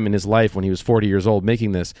in time in his life, when he was 40 years old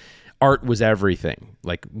making this, art was everything.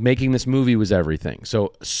 Like making this movie was everything.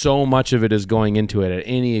 So much of it is going into it at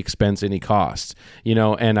any expense, any cost,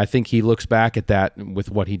 and I think he looks back at that with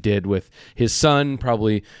what he did with his son,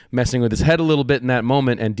 probably messing with his head a little bit in that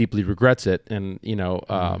moment, and deeply regrets it. And,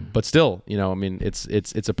 but still,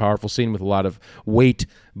 it's a powerful scene with a lot of weight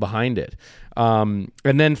behind it. And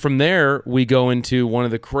then from there, we go into one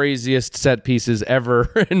of the craziest set pieces ever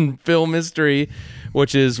in film history,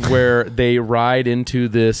 which is where they ride into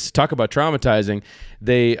this, talk about traumatizing.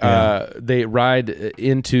 They ride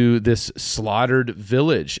into this slaughtered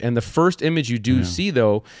village. And the first image you do see,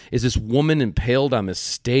 though, is this woman impaled on this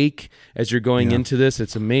stake as you're going into this.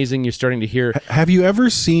 It's amazing. You're starting to hear. Have you ever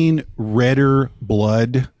seen redder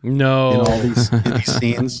blood? No. In all these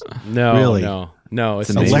scenes? No. Really? No. No, it's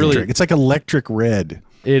electric. really, It's like electric red.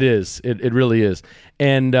 It is. It really is.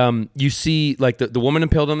 And you see like the woman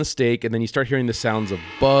impaled on the stake, and then you start hearing the sounds of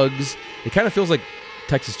bugs. It kind of feels like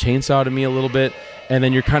Texas Chainsaw to me a little bit. And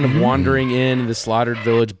then you're kind of wandering in the slaughtered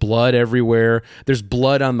village, blood everywhere. There's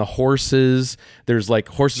blood on the horses. There's like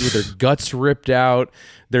horses with their guts ripped out.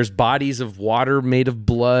 There's bodies of water made of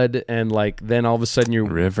blood, and like then all of a sudden you're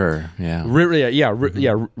Rivers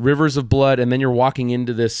of blood, and then you're walking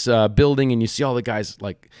into this building, and you see all the guys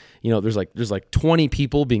like, there's like 20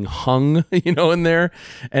 people being hung, in there,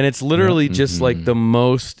 and it's literally just like the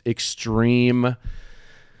most extreme,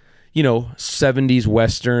 70s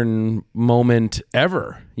Western moment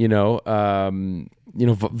ever.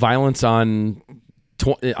 Violence on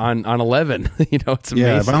 11. It's amazing.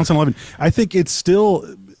 Yeah, violence on 11. I think it's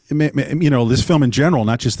still, this film in general,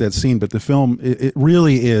 not just that scene, but the film, it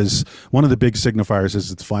really is one of the big signifiers is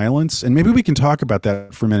its violence. And maybe we can talk about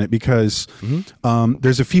that for a minute because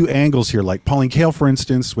there's a few angles here, like Pauline Kael, for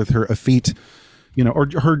instance, with her effete, or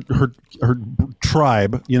her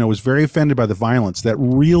tribe, was very offended by the violence that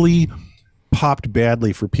really popped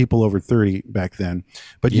badly for people over 30 back then.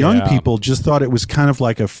 But young people just thought it was kind of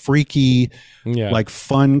like a freaky, like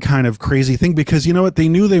fun kind of crazy thing because you know what? They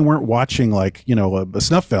knew they weren't watching like, a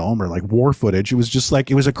snuff film or like war footage. It was just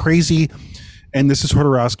like, it was a crazy, and this is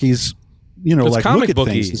Jodorowsky's, like look at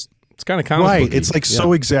booky. things. It's kind of comic booky. It's like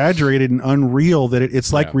so exaggerated and unreal that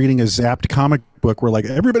it's like reading a zapped comic book where like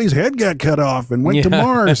everybody's head got cut off and went to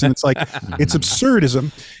Mars, and it's like it's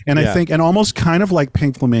absurdism. And I think, and almost kind of like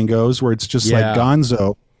Pink Flamingos, where it's just like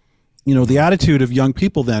Gonzo. The attitude of young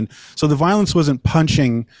people then. So the violence wasn't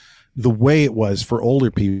punching the way it was for older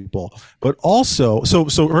people, but also so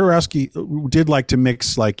Jodorowsky did like to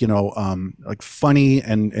mix like like funny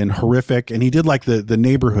and horrific, and he did like the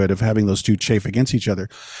neighborhood of having those two chafe against each other,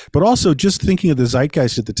 but also just thinking of the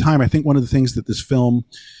zeitgeist at the time. I think one of the things that this film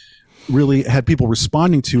really had people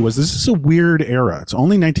responding to was this is a weird era. It's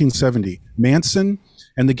only 1970. Manson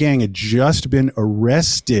and the gang had just been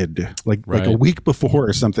arrested like a week before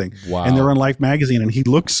or something. Wow. And they're on Life magazine, and he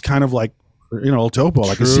looks kind of like El Topo,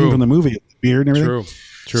 like a scene from the movie, beard and everything.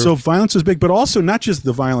 True. So violence was big, but also not just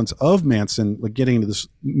the violence of Manson, like getting into this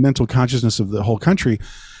mental consciousness of the whole country,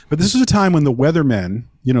 but this is a time when the Weathermen,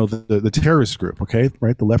 the terrorist group, okay,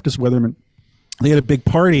 right, the leftist Weathermen, they had a big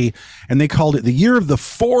party, and they called it the Year of the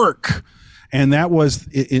Fork. And that was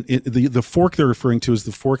the fork they're referring to is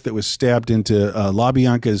the fork that was stabbed into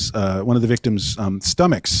LaBianca's, one of the victims'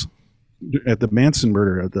 stomachs at the Manson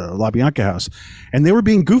murder at the LaBianca house. And they were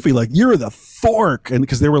being goofy, like, you're the fork. And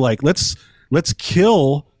because they were like, let's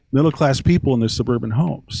kill middle-class people in their suburban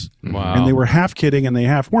homes. Wow. And they were half kidding and they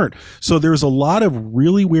half weren't. So there's a lot of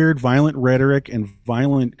really weird violent rhetoric and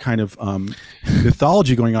violent kind of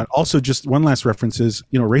mythology going on. Also, just one last reference is,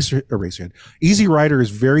 Eraserhead. Easy Rider is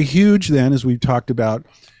very huge then, as we've talked about,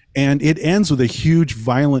 and it ends with a huge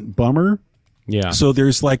violent bummer. Yeah. So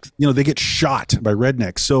there's like, they get shot by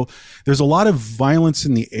rednecks. So there's a lot of violence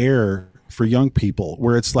in the air for young people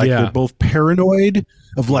where it's like they're both paranoid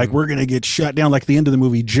of like, we're going to get shut down, like the end of the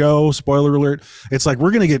movie Joe, spoiler alert. It's like,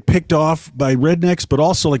 we're going to get picked off by rednecks, but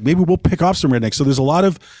also like maybe we'll pick off some rednecks. So there's a lot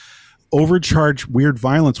of overcharged weird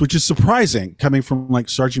violence, which is surprising coming from like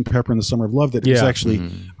Sgt. Pepper and the Summer of Love, that it's actually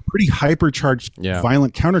pretty hypercharged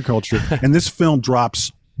violent counterculture. And this film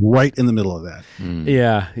drops right in the middle of that.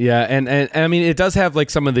 Yeah. And I mean, it does have like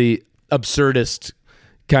some of the absurdist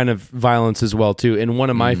kind of violence as well too. And one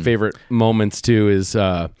of my favorite moments too is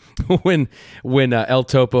when El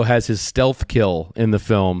Topo has his stealth kill in the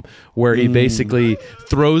film, where he basically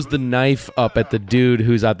throws the knife up at the dude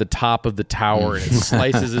who's at the top of the tower and it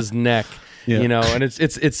slices his neck. And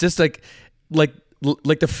it's just like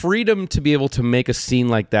the freedom to be able to make a scene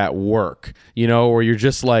like that work, where you're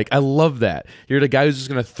just like, I love that. You're the guy who's just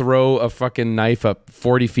going to throw a fucking knife up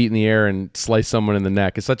 40 feet in the air and slice someone in the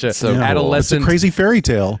neck. It's such adolescent. It's a crazy fairy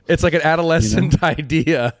tale. It's like an adolescent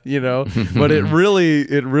idea, but it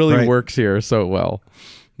really works here so well.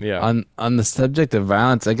 Yeah. On the subject of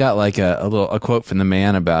violence, I got like a quote from the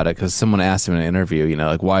man about it, because someone asked him in an interview,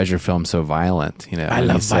 like, why is your film so violent? I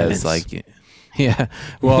love violence. Yeah.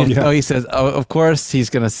 Well, he says, of course he's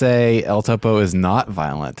going to say El Topo is not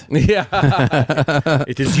violent. Yeah.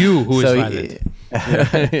 It is you who is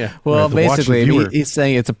violent. Well, basically, he's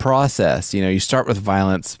saying it's a process. You start with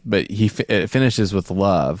violence, but it finishes with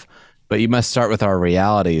love. But you must start with our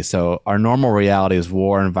reality. So our normal reality is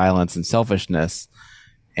war and violence and selfishness.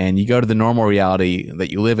 And you go to the normal reality that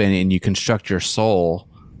you live in and you construct your soul.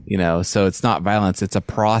 So it's not violence, it's a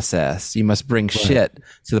process. You must bring shit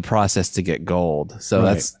to the process to get gold. So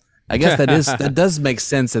I guess that does make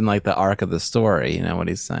sense in like the arc of the story. You know what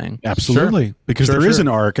he's saying? Absolutely, because there is an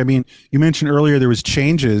arc. I mean, you mentioned earlier there was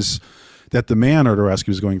changes that the man Odorowski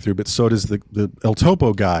was going through, but so does the El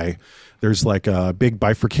Topo guy. There's like a big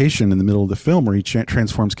bifurcation in the middle of the film where he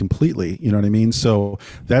transforms completely. You know what I mean? So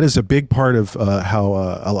that is a big part of how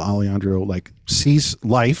Alejandro like sees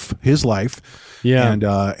life, his life. Yeah. And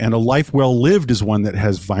a life well lived is one that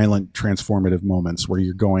has violent transformative moments where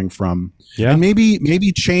you're going from, and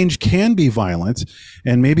maybe change can be violent.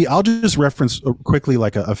 And maybe I'll just reference quickly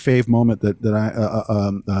like a fave moment that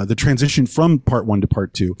I the transition from part 1 to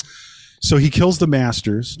part 2. So he kills the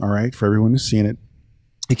masters. All right. For everyone who's seen it.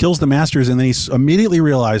 He kills the masters, and then he immediately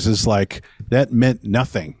realizes like that meant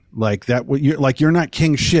nothing. Like that, you're not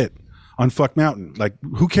king shit on Fuck Mountain. Like,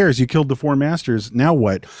 who cares? You killed the 4 masters. Now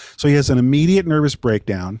what? So he has an immediate nervous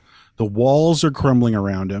breakdown. The walls are crumbling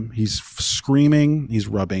around him. He's screaming. He's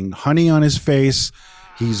rubbing honey on his face.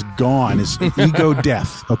 He's gone. His ego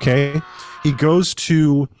death. Okay. He goes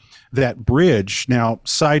to that bridge. Now,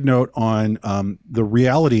 side note on the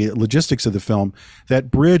reality logistics of the film, that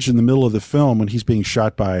bridge in the middle of the film when he's being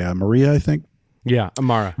shot by Maria, I think. Yeah,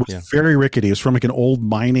 Amara. Was very rickety. It was from like an old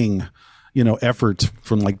mining, effort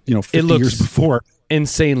from 50 years before.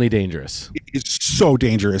 Insanely dangerous. It's so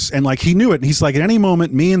dangerous. And like he knew it. And he's like, at any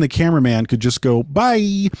moment, me and the cameraman could just go,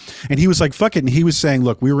 bye. And he was like, fuck it. And he was saying,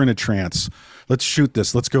 look, we were in a trance. Let's shoot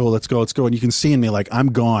this. Let's go. And you can see in me, like,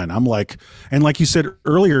 I'm gone. I'm like, and like you said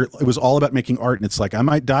earlier, it was all about making art. And it's like, I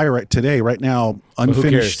might die right now,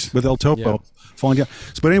 unfinished with El Topo falling down.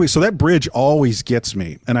 But anyway, so that bridge always gets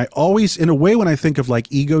me. And I always, in a way, when I think of like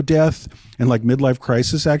ego death and like midlife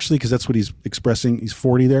crisis, actually, because that's what he's expressing. He's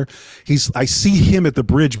 40 there. I see him at the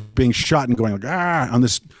bridge being shot and going like, on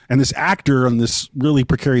this, and this actor on this really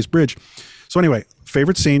precarious bridge. So anyway,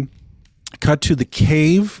 favorite scene. Cut to the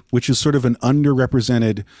cave, which is sort of an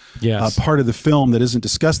underrepresented part of the film that isn't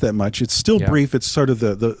discussed that much. It's still brief. It's sort of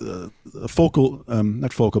the focal,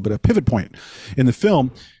 not focal, but a pivot point in the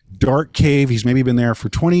film. Dark cave. He's maybe been there for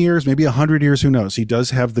 20 years, maybe 100 years. Who knows? He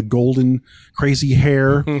does have the golden, crazy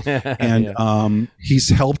hair. And he's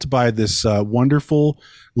helped by this wonderful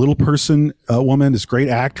little person, woman, this great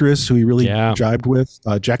actress who he really jibed with,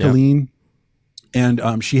 Jacqueline.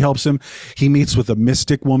 And she helps him. He meets with a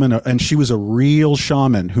mystic woman, and she was a real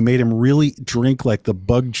shaman who made him really drink like the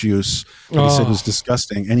bug juice that he said was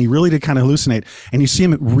disgusting. And he really did kind of hallucinate. And you see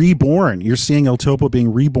him reborn. You're seeing El Topo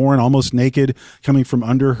being reborn, almost naked, coming from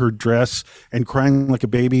under her dress and crying like a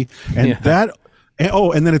baby. And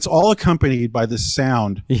and then it's all accompanied by the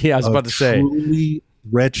sound. Yeah, I was about to say, truly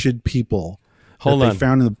wretched people. Hold on. They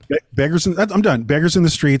found in the beggars. I'm done. Beggars in the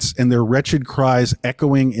streets, and their wretched cries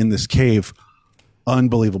echoing in this cave.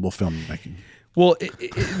 Unbelievable filmmaking. Well,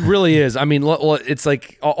 it really is. I mean, it's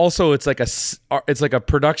like also it's like a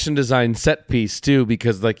production design set piece too,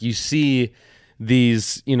 because like you see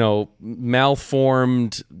these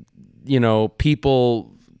malformed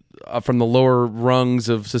people from the lower rungs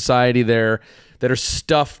of society there that are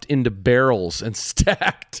stuffed into barrels and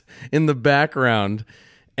stacked in the background.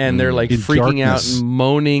 And they're like freaking darkness. out and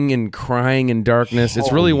moaning and crying in darkness.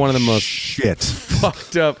 It's really one of the most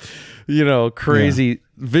fucked up, crazy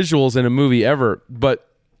visuals in a movie ever. But,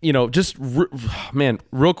 just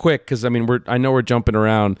real quick, because I mean, I know we're jumping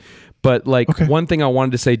around, but like one thing I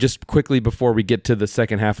wanted to say just quickly before we get to the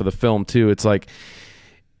second half of the film too. It's like,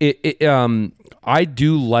 I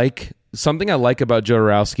do like something I like about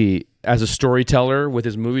Jodorowsky as a storyteller with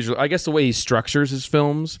his movies. I guess the way he structures his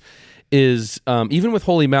films is even with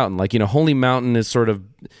Holy Mountain, like, Holy Mountain is sort of,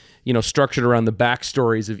 structured around the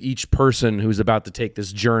backstories of each person who's about to take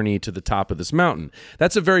this journey to the top of this mountain.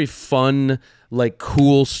 That's a very fun, like,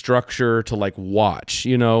 cool structure to like watch,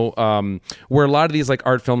 where a lot of these like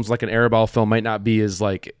art films, like an Arabal film, might not be as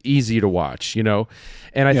like easy to watch, And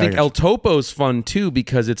I think El Topo's fun too,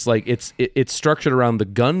 because it's like it's structured around the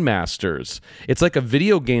gun masters. It's like a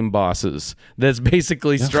video game bosses that's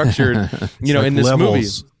basically structured, in this movie.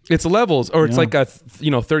 It's levels, or it's like a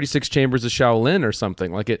 36 Chambers of Shaolin or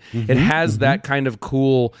something. Like it has that kind of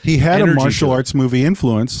cool. He had a martial arts movie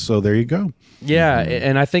influence, so there you go. Yeah,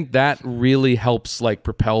 and I think that really helps like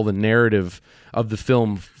propel the narrative of the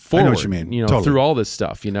film forward. I know what you mean. Totally. Through all this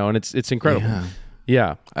stuff, and it's incredible.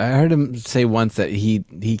 Yeah. I heard him say once that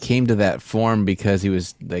he came to that form because he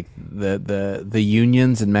was like the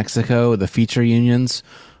unions in Mexico, the feature unions,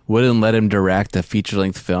 wouldn't let him direct a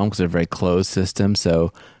feature-length film because they're a very closed system.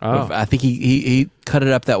 So I think he cut it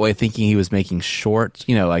up that way, thinking he was making shorts,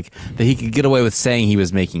 like that he could get away with saying he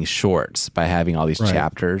was making shorts by having all these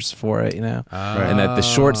chapters for it, and that the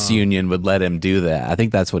shorts union would let him do that. I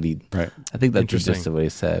think that's what I think that's the gist of what he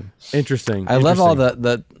said. Interesting. I love all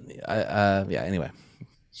the Anyway.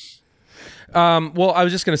 Well, I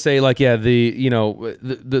was just gonna say, like, yeah,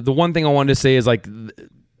 the one thing I wanted to say is like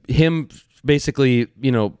him basically,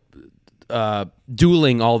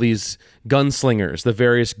 dueling all these gunslingers, the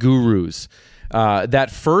various gurus.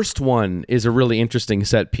 That first one is a really interesting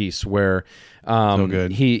set piece where So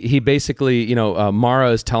good. he basically,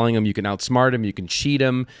 Mara is telling him you can outsmart him, you can cheat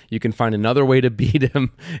him, you can find another way to beat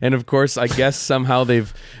him. And of course, I guess somehow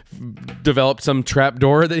they've developed some trap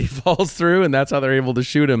door that he falls through, and that's how they're able to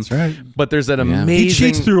shoot him. That's right. But there's that amazing... He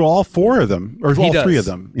cheats through all 4 of them, or all 3 of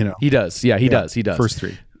them. He does. Yeah, he does. First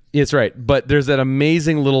 3. It's right. But there's that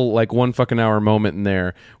amazing little like 1 fucking hour moment in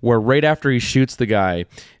there where right after he shoots the guy,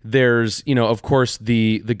 there's, of course,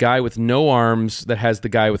 the guy with no arms that has the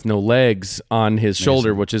guy with no legs on his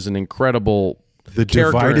shoulder, which is an incredible The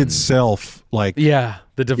divided self, like, the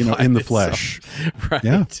divided in the flesh. self. Right.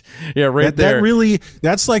 Yeah, right there.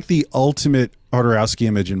 That's like the ultimate Jodorowsky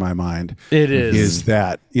image in my mind. It is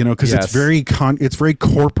that, because it's very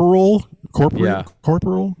corporal,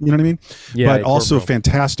 corporal, you know what I mean? Yeah, but also corporal.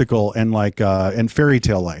 fantastical and like and fairy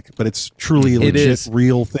tale like, but it's truly a legit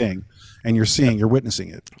real thing, and you're witnessing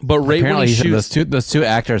it. But right Apparently, when he shoots, those two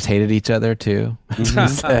actors hated each other too.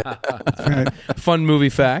 fun movie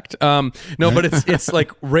fact. No, but it's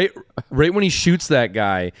like right when he shoots that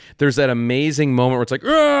guy, there's that amazing moment where it's like,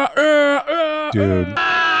 Dude.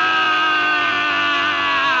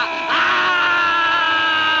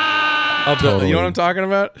 You know what I'm talking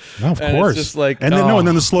about? No, of And course. It's just like, and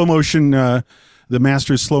then the slow motion, the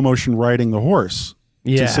master's slow motion riding the horse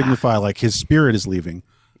to signify like his spirit is leaving.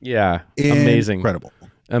 Yeah, amazing, incredible,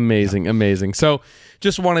 amazing. So,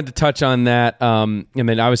 just wanted to touch on that, and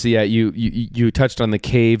then obviously, you touched on the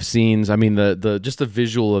cave scenes. I mean, the just the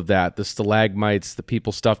visual of that, the stalagmites, the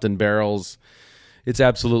people stuffed in barrels. It's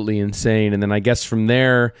absolutely insane. And then I guess from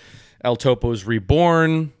there, El Topo is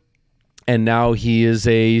reborn. And now he is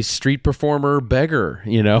a street performer beggar,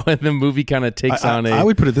 and the movie kind of takes on I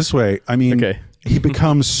would put it this way. I mean, he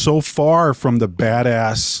becomes so far from the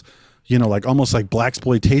badass, like almost like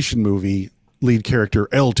blaxploitation movie lead character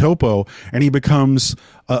El Topo, and he becomes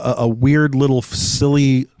a weird little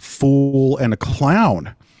silly fool and a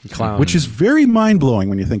clown, which is very mind blowing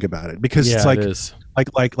when you think about it, because it's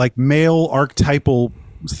like male archetypal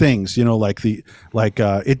things,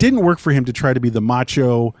 it didn't work for him to try to be the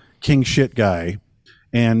macho king shit guy,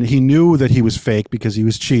 and he knew that he was fake because he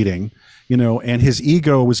was cheating, and his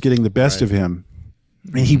ego was getting the best of him,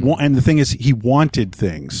 and and the thing is, he wanted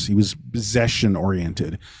things. He was possession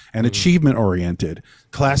oriented and achievement oriented,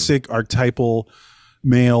 classic archetypal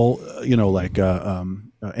male,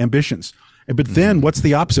 ambitions. But then what's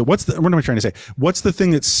the opposite? What am I trying to say? What's the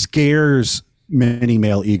thing that scares many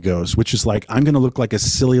male egos, which is like, I'm going to look like a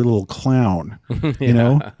silly little clown,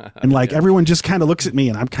 and like everyone just kind of looks at me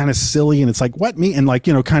and I'm kind of silly, and it's like, what, me? And like,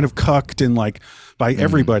 kind of cucked and like by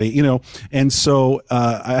everybody, and so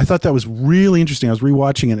I thought that was really interesting. I was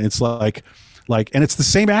rewatching it, and it's like, and it's the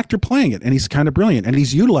same actor playing it, and he's kind of brilliant, and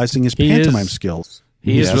he's utilizing his pantomime skills.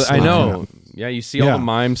 He is. I know. Yeah, you see all the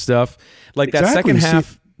mime stuff, like that second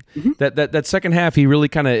half. That second half, he really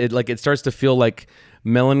kind of it starts to feel like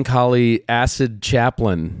melancholy acid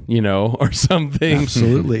Chaplin, or something.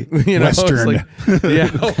 Absolutely. Western.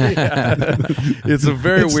 It's a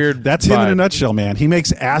very weird. That's vibe. him in a nutshell, man. He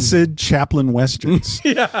makes acid Chaplin westerns.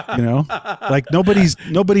 Like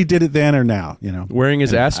nobody did it then or now. Wearing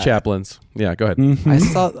his ass chaplains. Yeah, go ahead.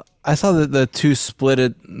 I saw the two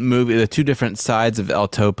splitted movie, the two different sides of El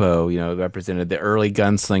Topo, represented the early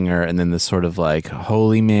gunslinger and then the sort of like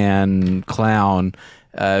holy man clown,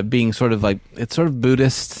 being sort of like, it's sort of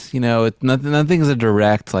Buddhist, nothing's a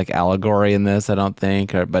direct like allegory in this, I don't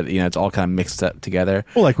think, but it's all kind of mixed up together.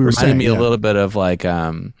 Well, like we were saying, me a little bit of like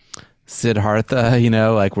Siddhartha,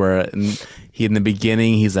 like where in the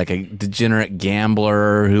beginning he's like a degenerate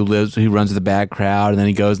gambler who runs with a bad crowd, and then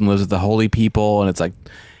he goes and lives with the holy people, and it's like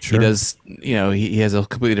he does, he has a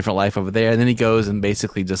completely different life over there, and then he goes and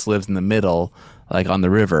basically just lives in the middle, like on the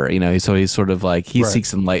river, so he's sort of like he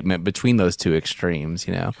seeks enlightenment between those two extremes,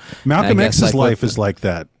 Malcolm X's life is like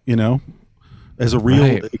that, as a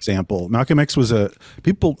real example. Malcolm X was I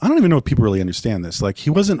don't even know if people really understand this. Like, he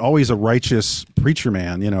wasn't always a righteous preacher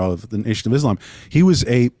man, of the Nation of Islam. He was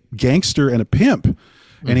a gangster and a pimp,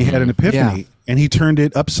 and he had an epiphany, and he turned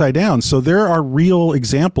it upside down. So there are real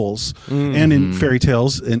examples, and in fairy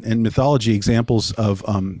tales and mythology, examples of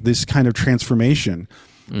this kind of transformation.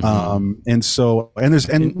 And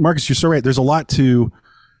Marcus, you're so right. There's a lot to,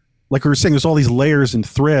 like we were saying, there's all these layers and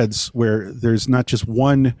threads where there's not just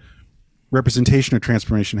one representation of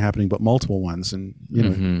transformation happening, but multiple ones, and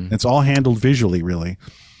it's all handled visually, really.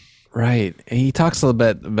 Right. And he talks a little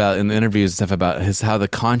bit about in the interviews and stuff about how the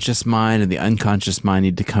conscious mind and the unconscious mind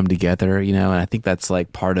need to come together, and I think that's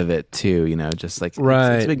like part of it too, just like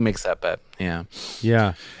it's a big mix up, but yeah.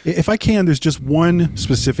 Yeah. If I can, there's just one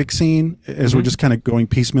specific scene as we're just kind of going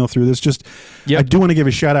piecemeal through this. I do want to give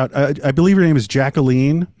a shout out. I believe her name is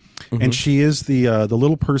Jacqueline, and she is the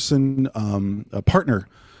little person partner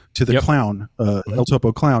to the clown, El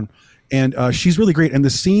Topo clown. And she's really great. And the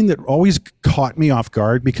scene that always caught me off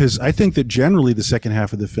guard, because I think that generally the second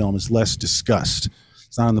half of the film is less discussed.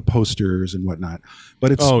 It's not on the posters and whatnot.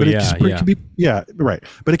 But it's But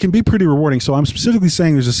it can be pretty rewarding. So I'm specifically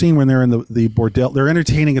saying there's a scene when they're in the bordel. They're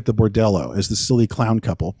entertaining at the bordello as the silly clown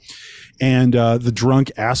couple, and the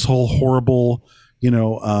drunk asshole, horrible,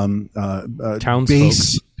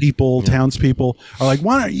 townspeople are like,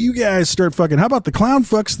 why don't you guys start fucking? How about the clown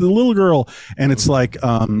fucks the little girl? And it's like,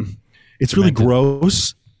 it's really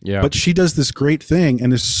gross. Yeah. But she does this great thing,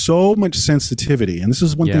 and there's so much sensitivity. And this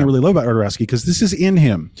is one thing I really love about Arturowski, because this is in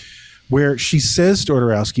him, where she says to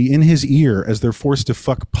Arturowski in his ear as they're forced to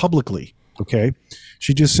fuck publicly. Okay,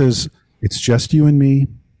 she just says, "It's just you and me.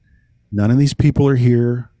 None of these people are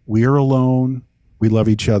here. We are alone. We love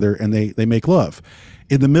each other," and they make love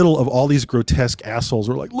in the middle of all these grotesque assholes.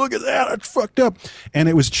 We're like, look at that, it's fucked up. And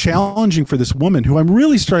it was challenging for this woman, who I'm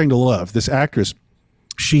really starting to love, this actress.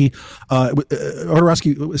 She,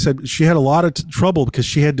 Arturowski said she had a lot of trouble because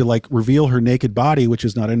she had to like reveal her naked body, which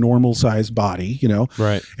is not a normal sized body,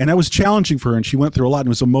 Right. And that was challenging for her, and she went through a lot, and it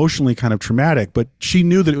was emotionally kind of traumatic, but she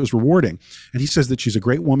knew that it was rewarding. And he says that she's a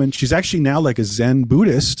great woman. She's actually now like a Zen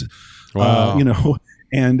Buddhist, and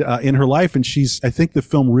in her life, and I think the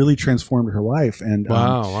film really transformed her life. And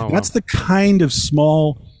that's the kind of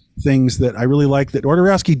small things that I really like, that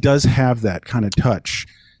Arturowski does have that kind of touch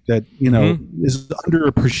that, is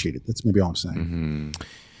underappreciated. That's maybe all I'm saying. Mm-hmm.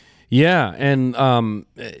 Yeah. And,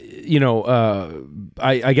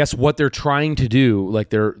 I guess what they're trying to do, like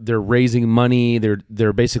they're raising money.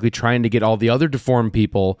 They're basically trying to get all the other deformed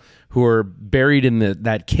people who are buried in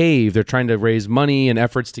that cave. They're trying to raise money and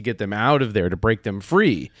efforts to get them out of there, to break them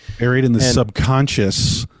free. Buried in the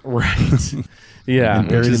subconscious. Right. Yeah. And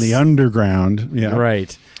buried in the underground. Yeah.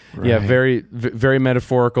 Right. Yeah, very, very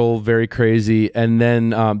metaphorical, very crazy. And then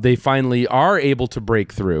they finally are able to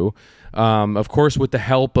break through. Of course, with the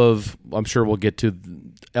help of, I'm sure we'll get to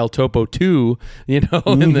El Topo 2,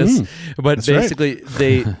 in this. But that's basically,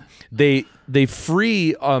 they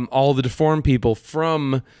free all the deformed people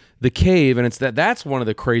from the cave, and that's one of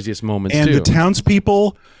the craziest moments. And too. The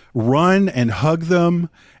townspeople run and hug them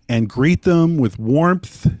and greet them with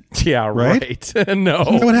warmth. Yeah, right. No,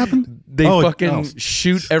 isn't that what happened? They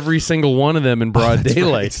shoot every single one of them in broad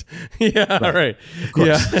daylight. Right. Yeah, right. Of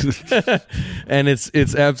course. Yeah, and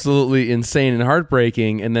it's absolutely insane and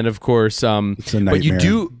heartbreaking. And then of course, it's a nightmare. But you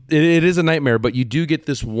do. It is a nightmare. But you do get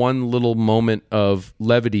this one little moment of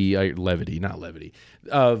levity, of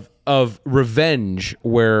revenge,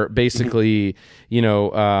 where basically,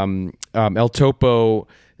 El Topo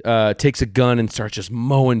takes a gun and starts just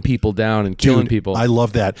mowing people down and killing people. I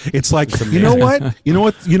love that. It's like, you know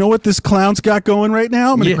what this clown's got going right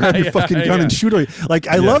now? I'm gonna grab your fucking gun and shoot her. Like,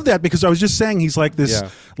 I love that, because I was just saying he's like this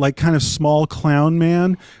like kind of small clown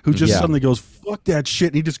man who just suddenly goes, fuck that shit,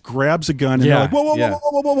 and he just grabs a gun, and they're like,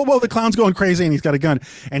 whoa, the clown's going crazy, and he's got a gun,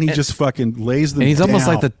 and he just fucking lays them. And he's down. almost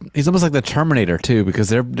like the Terminator too, because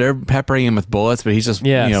they're peppering him with bullets, but he's just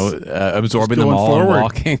absorbing them all forward. And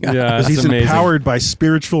walking. Yeah, he's empowered by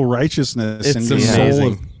spiritual righteousness, and the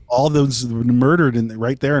soul of all those murdered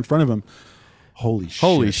right there in front of him. Holy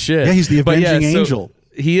shit! Yeah, he's the avenging angel.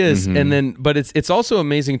 He is, and then, but it's also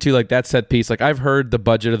amazing too. Like that set piece. Like I've heard the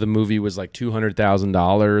budget of the movie was like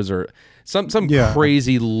 $200,000 or some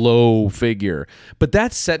crazy low figure. But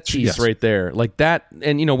that set piece right there, like that,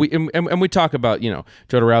 and we talk about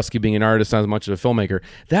Jodorowsky being an artist, not as much of a filmmaker.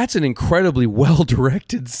 That's an incredibly well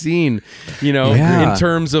directed scene. In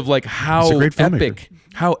terms of like how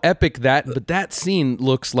epic that scene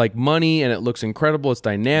looks like money, and it looks incredible. It's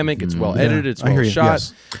dynamic. It's well edited. It's well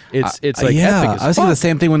shot. Yes. It's like epic as I was thinking the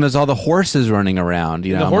same thing when there's all the horses running around.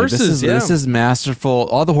 The horses. This is masterful.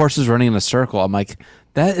 All the horses running in a circle. I'm like,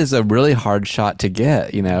 that is a really hard shot to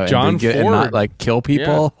get. John Ford, and not like kill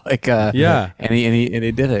people. And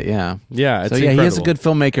he did it. Yeah. Yeah. It's incredible. He is a good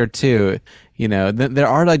filmmaker too. There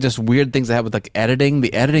are like just weird things that happen with like editing.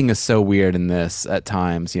 The editing is so weird in this at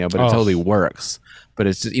times. But it totally works. But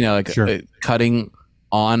it's just cutting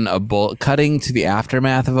on a bullet, cutting to the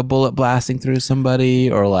aftermath of a bullet blasting through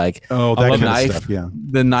somebody, or like that the kind of knife. stuff, yeah.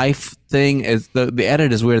 The knife thing is the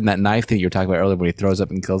edit is weird, and that knife thing you were talking about earlier, where he throws up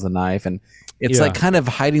and kills the knife, and it's like kind of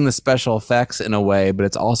hiding the special effects in a way, but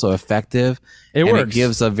it's also effective. It and works. It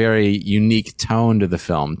gives a very unique tone to the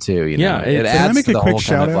film too. You know, it Can I adds make to a the quick whole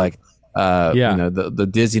shout kind of out? like. You know, the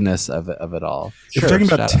dizziness of it all. If we're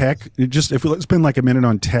talking about tech, let's spend like a minute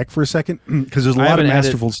on tech for a second, because there's a lot of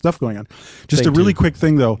masterful stuff going on. Just a really quick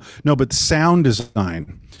thing though. No, but sound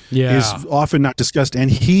design is often not discussed.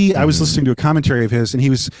 And I was listening to a commentary of his, and he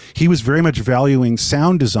was very much valuing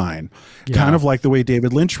sound design, kind of like the way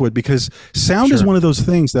David Lynch would, because sound is one of those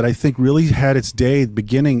things that I think really had its day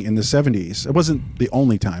beginning in the 70s. It wasn't the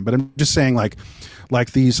only time, but I'm just saying like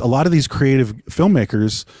a lot of these creative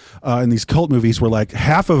filmmakers in these cult movies were like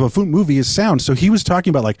half of a movie is sound. So he was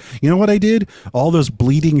talking about like, you know what I did? All those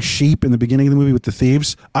bleeding sheep in the beginning of the movie with the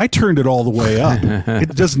thieves, I turned it all the way up.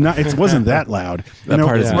 It wasn't that loud. That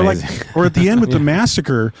part is amazing. Or at the end with the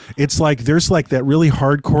massacre, it's like there's like that really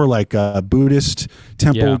hardcore like Buddhist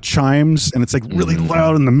temple chimes, and it's like really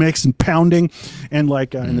loud in the mix and pounding, and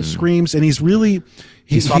like and the screams, and he's really.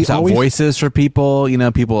 He swaps out voices for people. You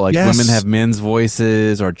know, people like women have men's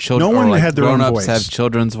voices, or children. No one or like had their own grown-ups voice. have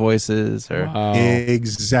children's voices. Or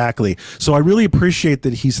Exactly. So I really appreciate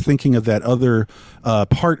that he's thinking of that other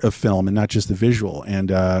part of film and not just the visual.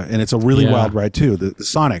 And it's a really wild ride too. The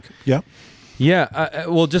sonic. Yeah. Yeah,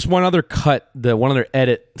 well, just one other one other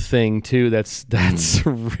edit thing too. That's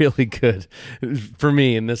really good for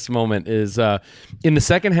me in this moment is in the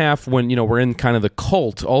second half when we're in kind of the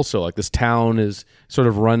cult. Also, like this town is sort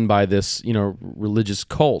of run by this religious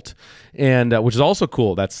cult, and which is also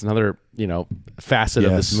cool. That's another facet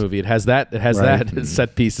of this movie. It has that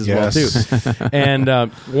set piece as well too. And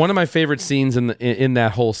one of my favorite scenes in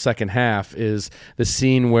that whole second half is the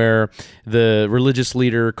scene where the religious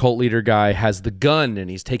leader, cult leader guy has the gun and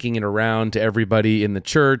he's taking it around to everybody in the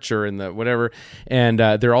church or in the whatever, and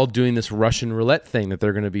they're all doing this Russian roulette thing that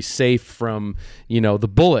they're going to be safe from the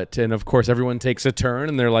bullet, and of course everyone takes a turn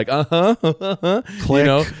and they're like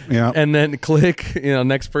click, and then click,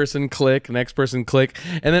 next person click,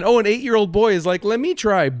 and then an 8-year-old boy is like, let me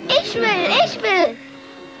try. Ich will.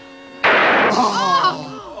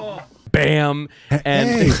 Bam.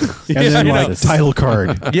 And then like title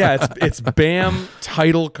card. Yeah, it's bam,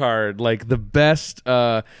 title card. Like the best.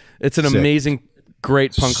 It's an amazing,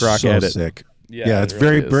 great punk rock edit. Sick. Yeah, it's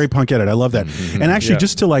really very punk edit. I love that. And actually,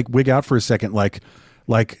 just to like wig out for a second, like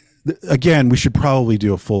again, we should probably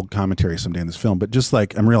do a full commentary someday on this film, but just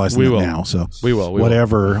like I'm realizing that now, so we will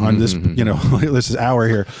whatever on this, this is hour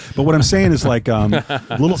here. But what I'm saying is like a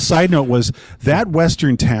little side note was that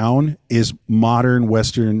Western town is modern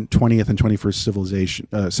Western 20th and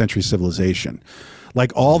 21st century civilization.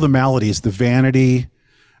 Like all the maladies, the vanity,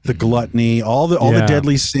 the gluttony, all the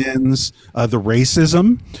deadly sins, the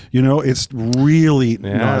racism, it's really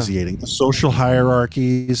nauseating. The social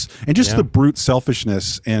hierarchies and just the brute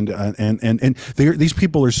selfishness and these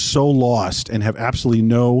people are so lost and have absolutely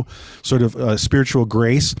no sort of spiritual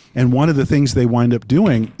grace. And one of the things they wind up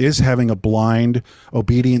doing is having a blind,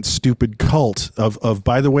 obedient, stupid cult of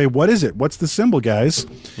by the way, what is it? What's the symbol, guys?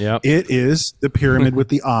 Yeah, it is the pyramid with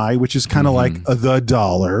the eye, which is kind of like the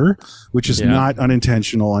dollar, which is not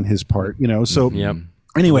unintentional on his part, so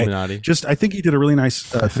anyway, Illuminati. I think he did a really nice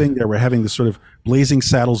thing there. We're having this sort of Blazing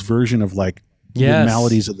Saddles version of like the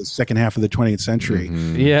maladies of the second half of the 20th century.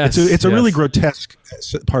 It's a really grotesque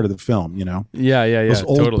part of the film, those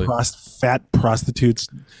old fat prostitutes,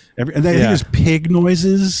 and I think there's pig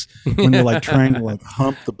noises when they're like trying to like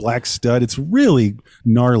hump the black stud. It's really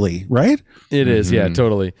gnarly, right? It is,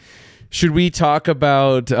 totally. Should we talk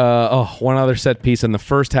about one other set piece in the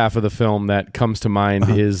first half of the film that comes to mind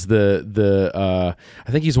is the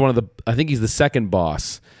I think he's the second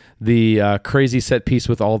boss, the crazy set piece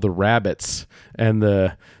with all the rabbits and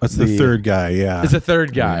that's the third guy. Yeah, it's the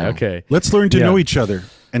third guy. Okay, let's learn to know each other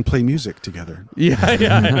and play music together. Yeah. I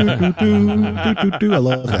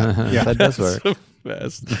love that. Yeah, that does work.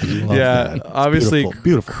 Best. Obviously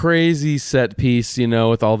beautiful, crazy set piece,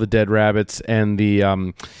 with all the dead rabbits and the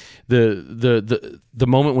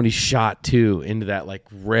moment when he's shot too into that like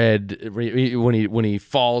red, when he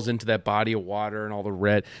falls into that body of water and all the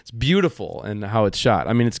red. It's beautiful, and how it's shot.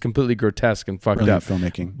 I mean, it's completely grotesque and fucked up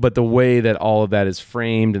filmmaking, but the way that all of that is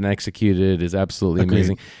framed and executed is absolutely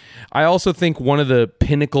amazing. I also think one of the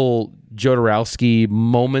pinnacle Jodorowsky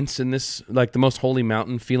moments in this, like the most Holy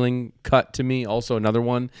Mountain feeling cut to me, also another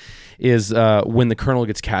one, is when the Colonel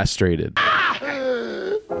gets castrated.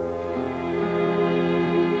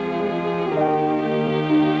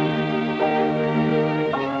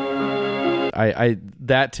 I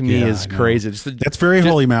that to me is crazy. That's very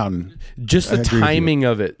Holy Mountain. Just the timing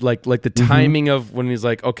of it, like the timing of when he's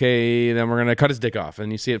like, okay, then we're gonna cut his dick off,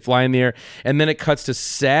 and you see it fly in the air, and then it cuts to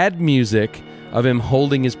sad music of him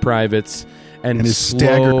holding his privates and his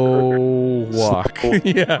slow walk.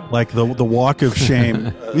 Yeah, like the walk of shame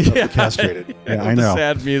of the castrated. Yeah, I know.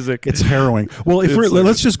 Sad music. It's harrowing. Well, if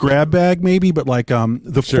let's just grab bag maybe, but like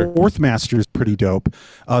the fourth master is pretty dope.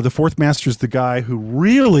 The fourth master is the guy who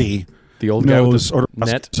really the old guy knows, with the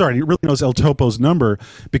net. Sorry, he really knows El Topo's number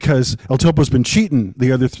because El Topo's been cheating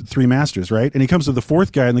the other three masters, right? And he comes to the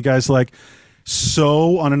fourth guy, and the guy's like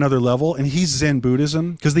so on another level, and he's Zen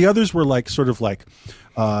Buddhism because the others were like sort of like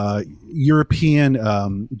European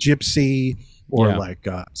gypsy or like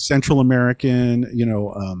Central American,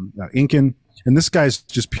 Incan, and this guy's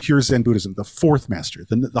just pure Zen Buddhism. The fourth master,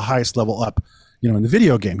 the highest level up, in the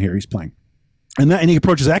video game here he's playing, and he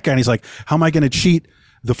approaches that guy and he's like, "How am I going to cheat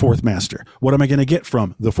the fourth master? What am I going to get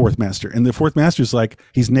from the fourth master?" And the fourth master's like,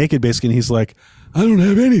 he's naked basically, and he's like, "I don't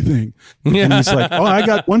have anything." And he's like, "Oh, I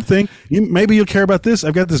got one thing. Maybe you'll care about this.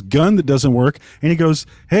 I've got this gun that doesn't work." And he goes,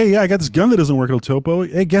 "Hey, yeah, I got this gun that doesn't work, El Topo.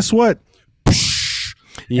 Hey, guess what?"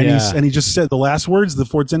 And he just said the last words. The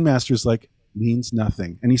fourth Zen master's like, means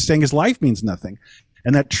nothing. And he's saying his life means nothing.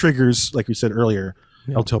 And that triggers, like we said earlier,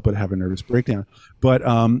 El Topo to have a nervous breakdown. But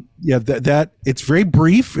that it's very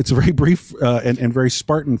brief. It's a very brief and very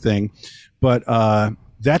Spartan thing. But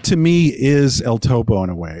that to me is El Topo in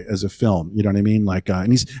a way as a film. You know what I mean? Like,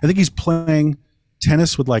 and I think he's playing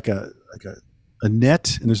tennis with like a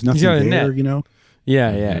net, and there's nothing there.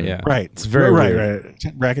 Yeah. Right. It's very right.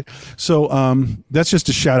 Racket. So that's just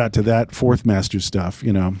a shout out to that fourth master stuff.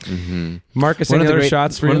 Marcus, any other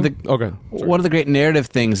shots for you? One of the great narrative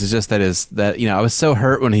things is just that I was so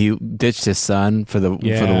hurt when he ditched his son for the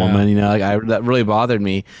woman. That really bothered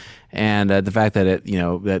me. And the fact that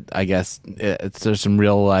that I guess there's some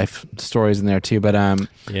real life stories in there too. But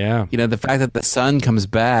the fact that the son comes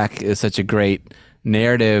back is such a great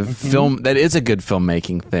narrative film. That is a good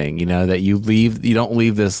filmmaking thing. That you don't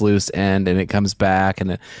leave this loose end, and it comes back,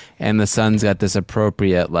 and the son's got this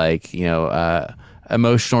appropriate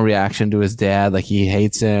emotional reaction to his dad, like he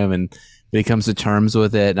hates him, but he comes to terms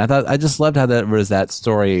with it. And I just loved how that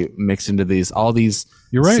story mixed into all these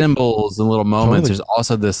You're right. symbols and little moments. Totally. There's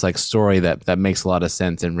also this like story that makes a lot of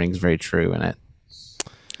sense and rings very true in it.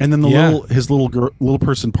 And then his little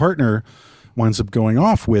person partner winds up going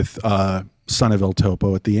off with son of El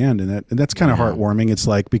Topo at the end, and that's kind of heartwarming. It's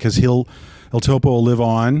like because El Topo will live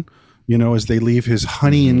on, as they leave his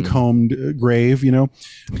honey encombed grave. Yeah.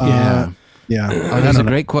 There's a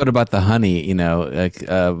great quote about the honey,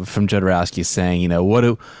 from Jodorowsky saying, what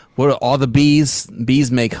do all the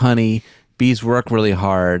bees make honey? Bees work really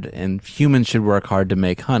hard, and humans should work hard to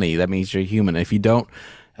make honey. That means you're human. If you don't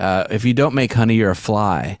make honey, you're a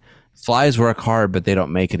fly. Flies work hard, but they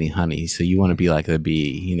don't make any honey. So you want to be like the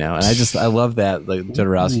bee, And I love that. Like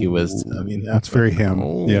Jodorowsky was. That's very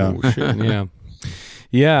him. Shit, yeah.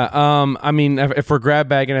 Yeah. If we're grab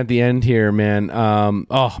bagging at the end here, man.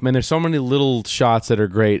 There's so many little shots that are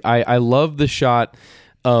great. I love the shot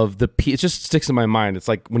of it just sticks in my mind. It's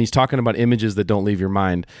like when he's talking about images that don't leave your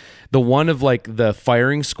mind. The one of like the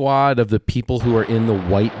firing squad of the people who are in the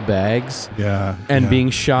white bags and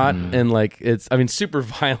being shot. And like, it's, super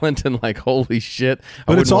violent and like, holy shit.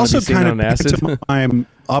 But it's also kind of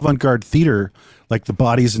avant-garde theater, like the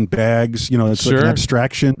bodies in bags, it's like an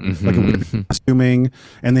abstraction, like a weird costuming,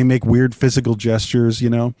 and they make weird physical gestures,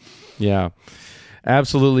 Yeah.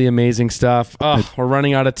 Absolutely amazing stuff. Oh, we're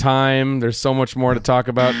running out of time. There's so much more to talk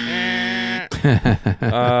about.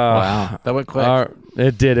 Wow, that went quick.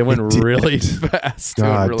 It did. It went really fast.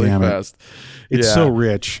 God it went really fast. It's so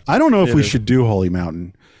rich. I don't know if we should do Holy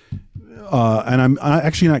Mountain. And I'm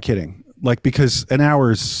actually not kidding. Like, because an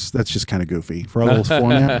hour's, that's just kind of goofy for a little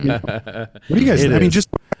format. What do you guys think? Just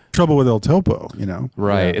trouble with El Topo,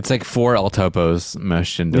 Right. Yeah. It's like 4 El Topos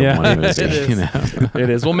meshed into one movie. It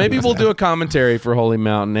is. Well, maybe we'll do a commentary for Holy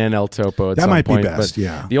Mountain and El Topo at some point. That might be best,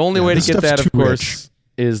 The only way to get that, of course,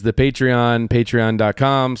 is the Patreon,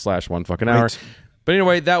 patreon.com/onefucking-hour. Right. But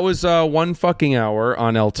anyway, that was one fucking hour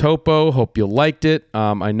on El Topo. Hope you liked it.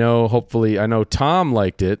 I know Tom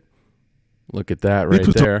liked it. Look at that right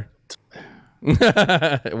there.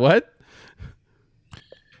 What?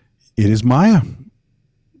 It is Maya.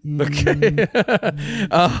 Okay.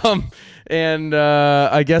 And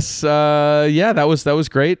I guess that was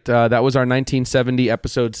great. That was our 1970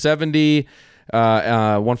 episode 70.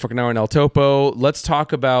 One Fucking Hour in El Topo. Let's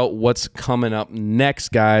talk about what's coming up next,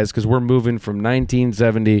 guys, because we're moving from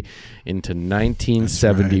 1970 into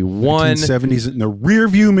 1971. 1970s in the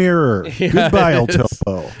rearview mirror. Goodbye, El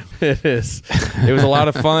Topo. It is. It was a lot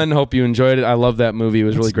of fun. Hope you enjoyed it. I love that movie. It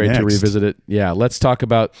was really great to revisit it. Yeah, let's talk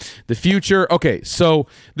about the future. Okay, so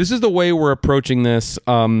this is the way we're approaching this.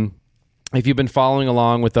 If you've been following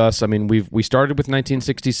along with us, I mean, we started with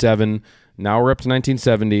 1967. Now we're up to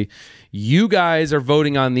 1970. You guys are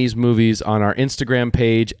voting on these movies on our Instagram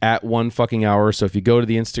page at One Fucking Hour. So if you go to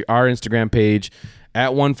the our Instagram page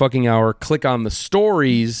at One Fucking Hour, click on the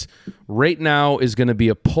stories. Right now is going to be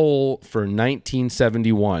a poll for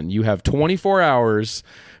 1971. You have 24 hours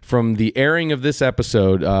from the airing of this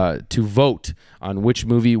episode to vote on which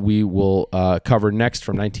movie we will cover next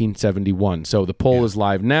from 1971. So the poll is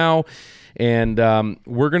live now, and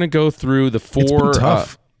we're going to go through the four. It's been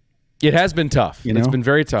tough. It has been tough. It's been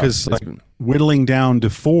very tough. Because whittling down to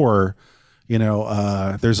four,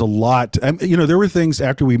 there's a lot. There were things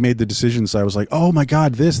after we made the decisions. I was like, oh my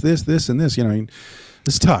God, this, and this.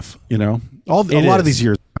 It's tough. A lot of these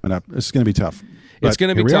years coming up, it's going to be tough. It's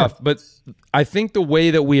going to be tough. But I think the way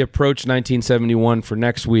that we approached 1971 for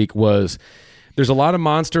next week was there's a lot of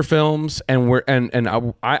monster films,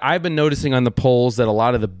 and I've been noticing on the polls that a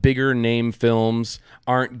lot of the bigger name films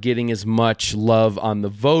aren't getting as much love on the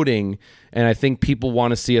voting, and I think people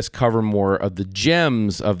want to see us cover more of the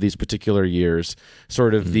gems of these particular years,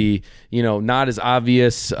 sort of the not as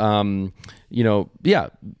obvious sort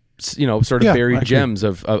of buried gems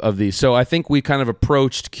of these. So I think we kind of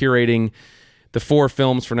approached curating the four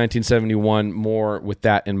films for 1971 more with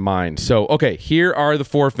that in mind. So, okay, here are the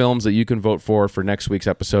four films that you can vote for next week's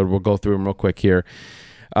episode. We'll go through them real quick here,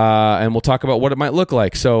 and we'll talk about what it might look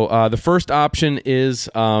like. So the first option is,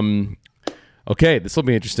 okay, this will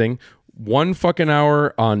be interesting, One Fucking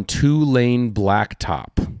Hour on Two-Lane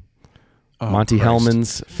Blacktop. Monty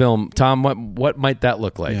Hellman's film. Tom, what might that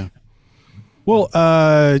look like? Yeah. Well,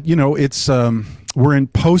 it's we're in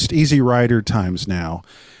post-Easy Rider times now.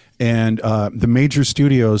 And the major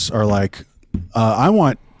studios are like, I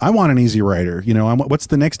want an Easy Rider. What's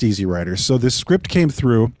the next Easy Rider? So this script came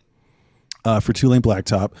through for Two-Lane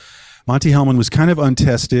Blacktop. Monty Hellman was kind of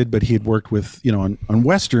untested, but he had worked with, on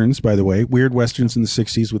westerns, by the way, weird westerns in the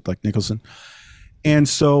 60s with like Nicholson. And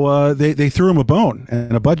so they threw him a bone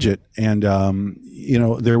and a budget. And,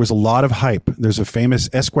 there was a lot of hype. There's a famous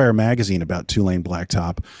Esquire magazine about Two-Lane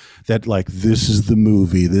Blacktop that like, this is the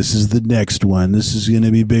movie. This is the next one. This is going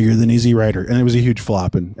to be bigger than Easy Rider. And it was a huge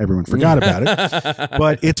flop and everyone forgot about it.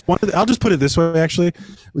 But it's I'll just put it this way, actually.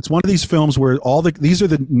 It's one of these films where these are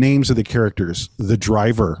the names of the characters: the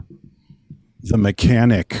driver, the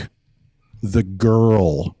mechanic, the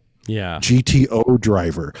girl, GTO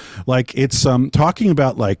driver. Like it's talking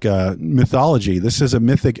about like mythology. This is a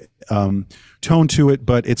mythic tone to it,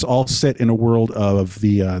 but it's all set in a world of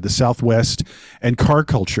the Southwest and car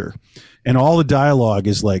culture, and all the dialogue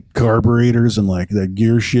is like carburetors and like the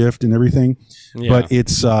gear shift and everything. But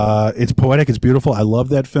it's poetic. It's beautiful. I love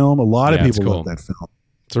that film. A lot of people love that film.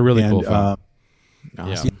 It's a really cool film.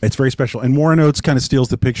 Awesome. It's very special. And Warren Oates kind of steals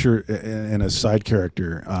the picture in a side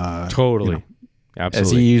character. Totally.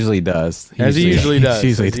 Absolutely. As he usually does. He usually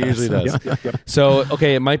does. So,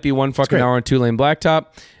 okay, it might be One Fucking Hour on Two-Lane Blacktop.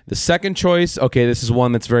 The second choice, okay, this is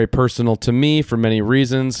one that's very personal to me for many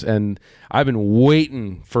reasons, and I've been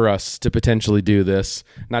waiting for us to potentially do this.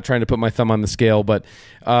 Not trying to put my thumb on the scale, but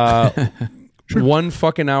One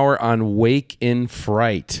Fucking Hour on Wake in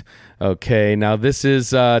Fright. Okay, now this is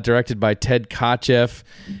directed by Ted Kotcheff.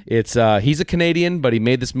 He's a Canadian, but he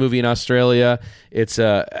made this movie in Australia. It's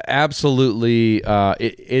absolutely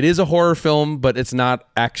it is a horror film, but it's not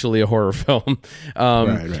actually a horror film.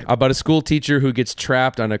 About a school teacher who gets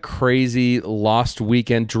trapped on a crazy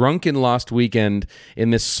drunken lost weekend in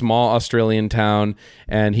this small Australian town,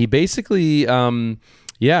 and he basically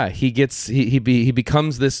he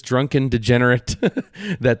becomes this drunken degenerate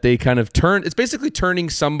that they kind of turn. It's basically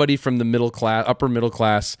turning somebody from the upper middle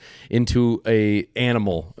class into a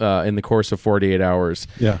animal in the course of 48 hours.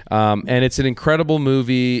 Yeah. And it's an incredible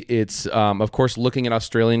movie. It's of course looking at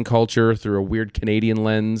Australian culture through a weird Canadian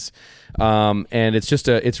lens. And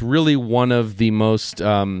it's really one of the most,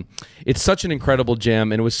 it's such an incredible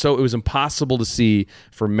gem, and it was impossible to see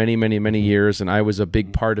for many, many, many years. And I was a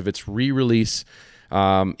big part of its re-release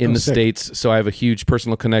in the States, so I have a huge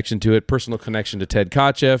personal connection to it. Personal connection to Ted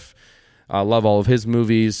Kotcheff. I love all of his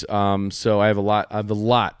movies. So I have a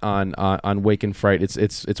lot on Wake in Fright.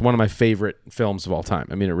 It's one of my favorite films of all time.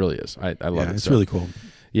 I mean, it really is. I love it. It's really cool.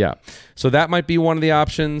 Yeah. So that might be one of the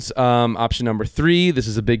options. Option number 3. This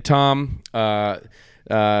is a big Tom.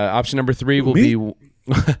 Option number 3 will be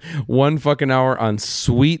 1 fucking hour on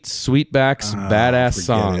Sweetback's badass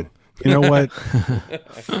song. It. You know what?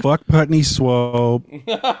 Fuck Putney Swope.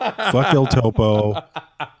 Fuck El Topo.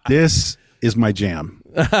 This is my jam.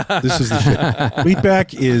 This is the shit.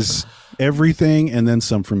 Sweetback is everything and then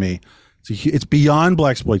some for me. It's beyond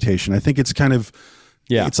blaxploitation. I think it's kind of,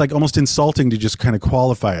 it's like almost insulting to just kind of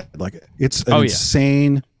qualify it. Like it's an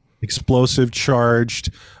insane, explosive, charged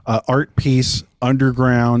art piece,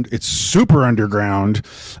 underground. It's super underground,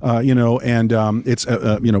 and it's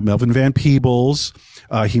Melvin Van Peebles.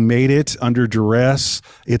 He made it under duress.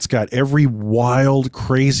 It's got every wild,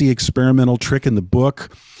 crazy experimental trick in the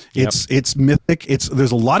book. It's mythic.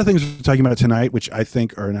 There's a lot of things we're talking about tonight, which I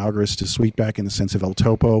think are analogous to Sweetback in the sense of El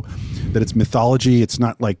Topo, that it's mythology. It's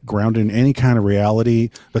not like grounded in any kind of reality,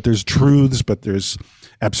 but there's truths, but there's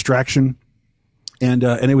abstraction. And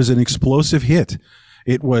it was an explosive hit.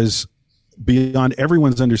 It was beyond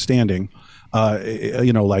everyone's understanding.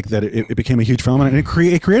 Like that it became a huge phenomenon, and it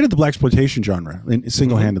created the blaxploitation genre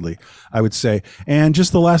single-handedly, I would say. And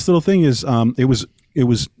just the last little thing is, it was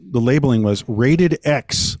the labeling was rated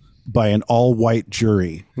X by an all-white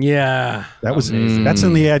jury. Yeah, that was that's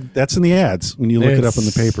in the ad. That's in the ads when you look it up in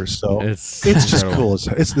the papers. So it's just cool.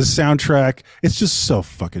 It's the soundtrack. It's just so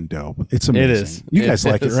fucking dope. It's amazing. It is. You guys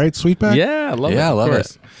like it, right? Sweetback? Yeah, I love it. I love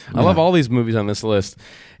it. I love all these movies on this list.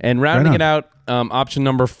 And rounding it out, option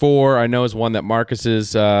number 4, I know is one that Marcus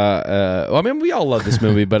is. We all love this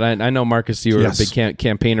movie, but I know Marcus, you were a big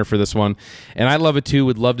campaigner for this one, and I love it too.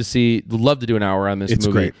 Would love to do an hour on this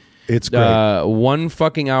movie. Great. It's great. 1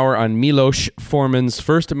 fucking hour on Milos Forman's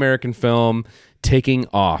first American film, Taking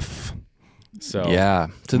Off. So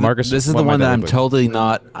Marcus, this is the one that I'm totally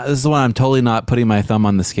not. This is the one I'm totally not putting my thumb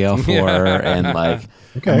on the scale for, and like.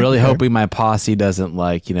 I'm really hoping my posse doesn't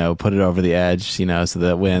put it over the edge, so that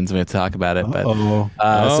it wins. We have to talk about it, but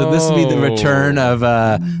so this will be the return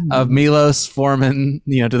of Milos Forman,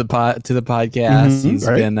 to the podcast. He's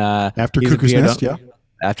been after Cuckoo's Nest,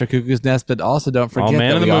 after Cuckoo's Nest, but also don't forget Man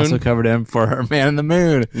that in the we Moon. also covered him for Man in the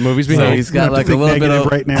Moon. Movies we so hate. he's got like a little bit of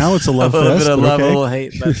right now. It's a love a little fest. bit of but love, a okay. little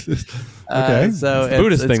hate. But, okay, so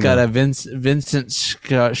it's got a Vincent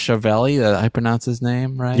Schiavelli. I pronounce his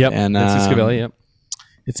name right. Yep, and Vincent Schiavelli. Yep.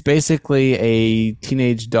 It's basically a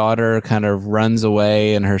teenage daughter kind of runs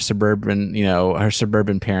away, and her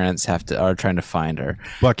suburban parents are trying to find her.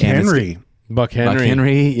 Buck Henry. Buck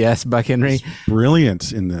Henry. Yes, Buck Henry. He's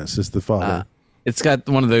brilliant in this as the father. It's got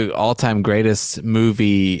one of the all-time greatest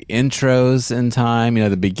movie intros in time.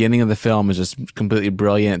 The beginning of the film is just completely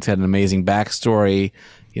brilliant. It's got an amazing backstory.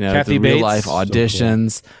 Kathy the Bates. real-life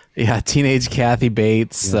auditions. So cool. Yeah, teenage Kathy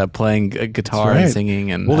Bates playing guitar and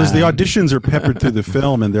singing, and as the auditions are peppered through the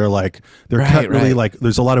film, and they're cut really like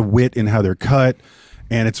there's a lot of wit in how they're cut,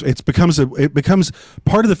 and it becomes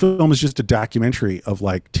part of the film is just a documentary of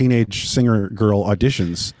like teenage singer girl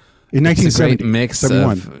auditions in 1970. It's a great mix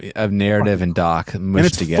of narrative and doc mushed and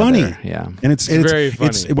it's together. Funny. Yeah, and it's very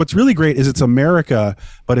funny. What's really great is it's America,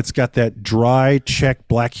 but it's got that dry Czech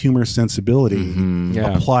black humor sensibility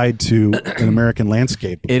applied to an American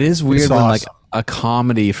landscape. It is weird when like a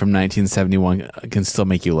comedy from 1971 can still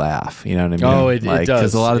make you laugh. You know what I mean? Oh, it does.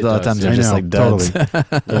 Because a lot of the times they're just like duds.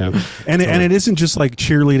 Totally. And it isn't just like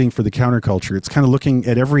cheerleading for the counterculture. It's kind of looking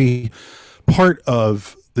at every part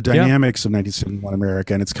of the dynamics of 1971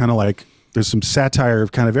 America, and it's kind of like there's some satire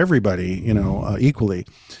of kind of everybody, equally.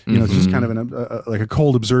 It's just kind of like a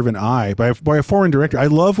cold, observant eye by a foreign director. I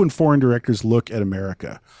love when foreign directors look at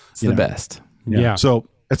America. It's the best. Yeah. So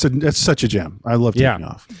that's such a gem. I love Taking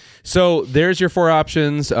Off. So there's your 4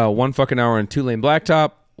 options: 1 fucking hour on 2-Lane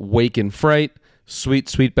Blacktop, Wake in Fright,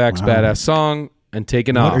 Sweetback's badass song, and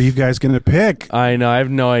Taking Off. What are you guys going to pick? I know. I have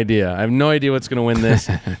no idea. I have no idea what's going to win this.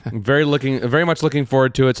 I'm very much looking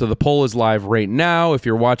forward to it. So the poll is live right now. If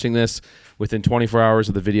you're watching this within 24 hours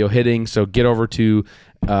of the video hitting, so get over to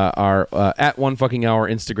our at 1 fucking hour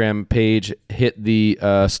Instagram page, hit the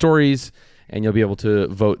stories, and you'll be able to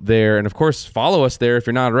vote there. And of course, follow us there if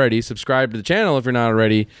you're not already. Subscribe to the channel if you're not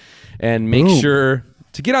already, and make sure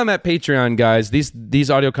to get on that Patreon, guys.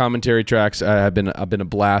 These audio commentary tracks have been a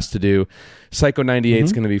blast to do. Psycho 98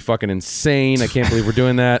 is going to be fucking insane. I can't believe we're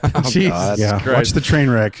doing that. Jesus Christ. Watch the train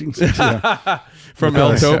wreck. From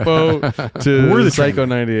El Topo to Psycho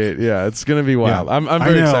 98. Yeah, it's going to be wild. I'm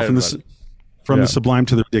very excited. From the sublime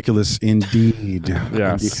to the ridiculous, indeed.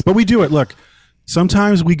 Yes. Indeed. But we do it. Look,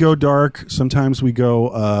 sometimes we go dark. Sometimes we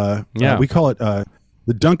go, we call it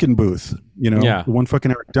the Duncan booth, the 1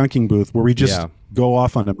 fucking hour dunking booth where we just go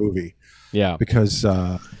off on a movie. Yeah. Because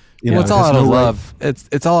You Well, know, it's all has out of no right- love.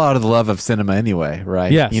 It's all out of the love of cinema anyway,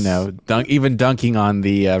 right? Yes. You know, even dunking on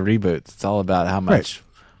the reboots. It's all about how much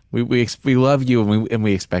we love you and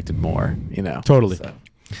we expected more. You know, Totally.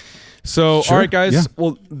 So, Sure, all right, guys. yeah.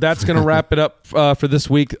 Well, that's going to wrap it up for this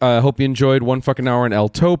week. I hope you enjoyed One Fucking Hour in El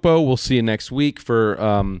Topo. We'll see you next week for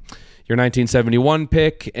your 1971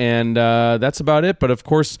 pick. And that's about it. But, of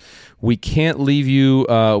course, we can't leave you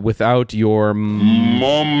without your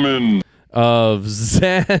Moment of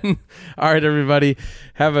Zen. All right, everybody.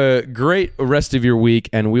 Have a great rest of your week,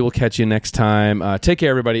 and we will catch you next time. Take care,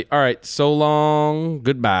 everybody. All right, so long.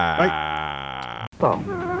 Goodbye.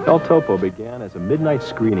 El Topo began as a midnight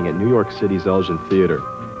screening at New York City's Elgin Theater,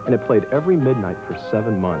 and it played every midnight for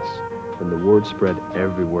 7 months. Then the word spread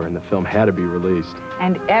everywhere, and the film had to be released.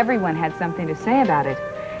 And everyone had something to say about it.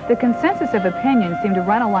 The consensus of opinion seemed to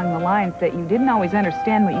run along the lines that you didn't always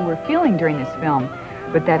understand what you were feeling during this film,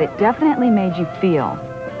 but that it definitely made you feel.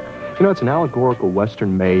 You know, it's an allegorical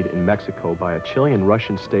Western made in Mexico by a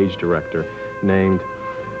Chilean-Russian stage director named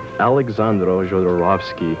Alexandro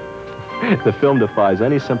Jodorowsky. The film defies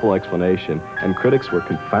any simple explanation, and critics were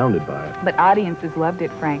confounded by it. But audiences loved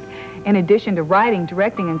it, Frank. In addition to writing,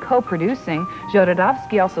 directing, and co-producing,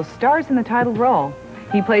 Jodorowsky also stars in the title role.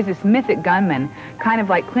 He plays this mythic gunman, kind of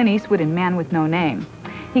like Clint Eastwood in Man with No Name.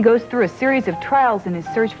 He goes through a series of trials in his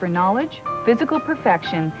search for knowledge, physical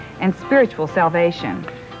perfection, and spiritual salvation.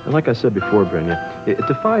 And like I said before, Brenya, it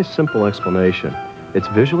defies simple explanation. It's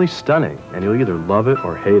visually stunning, and you'll either love it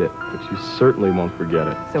or hate it, but you certainly won't forget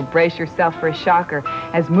it. So brace yourself for a shocker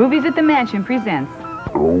as Movies at the Mansion presents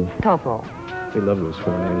Topo. We love those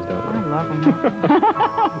 4 names, don't I we?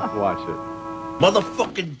 love them. Watch it.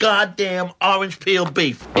 Motherfucking goddamn orange peel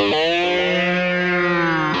beef.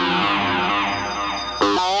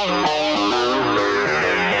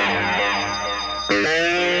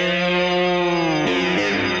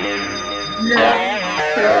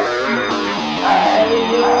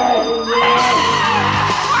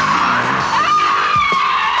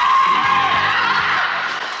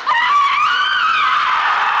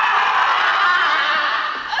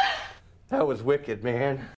 That was wicked,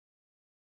 man.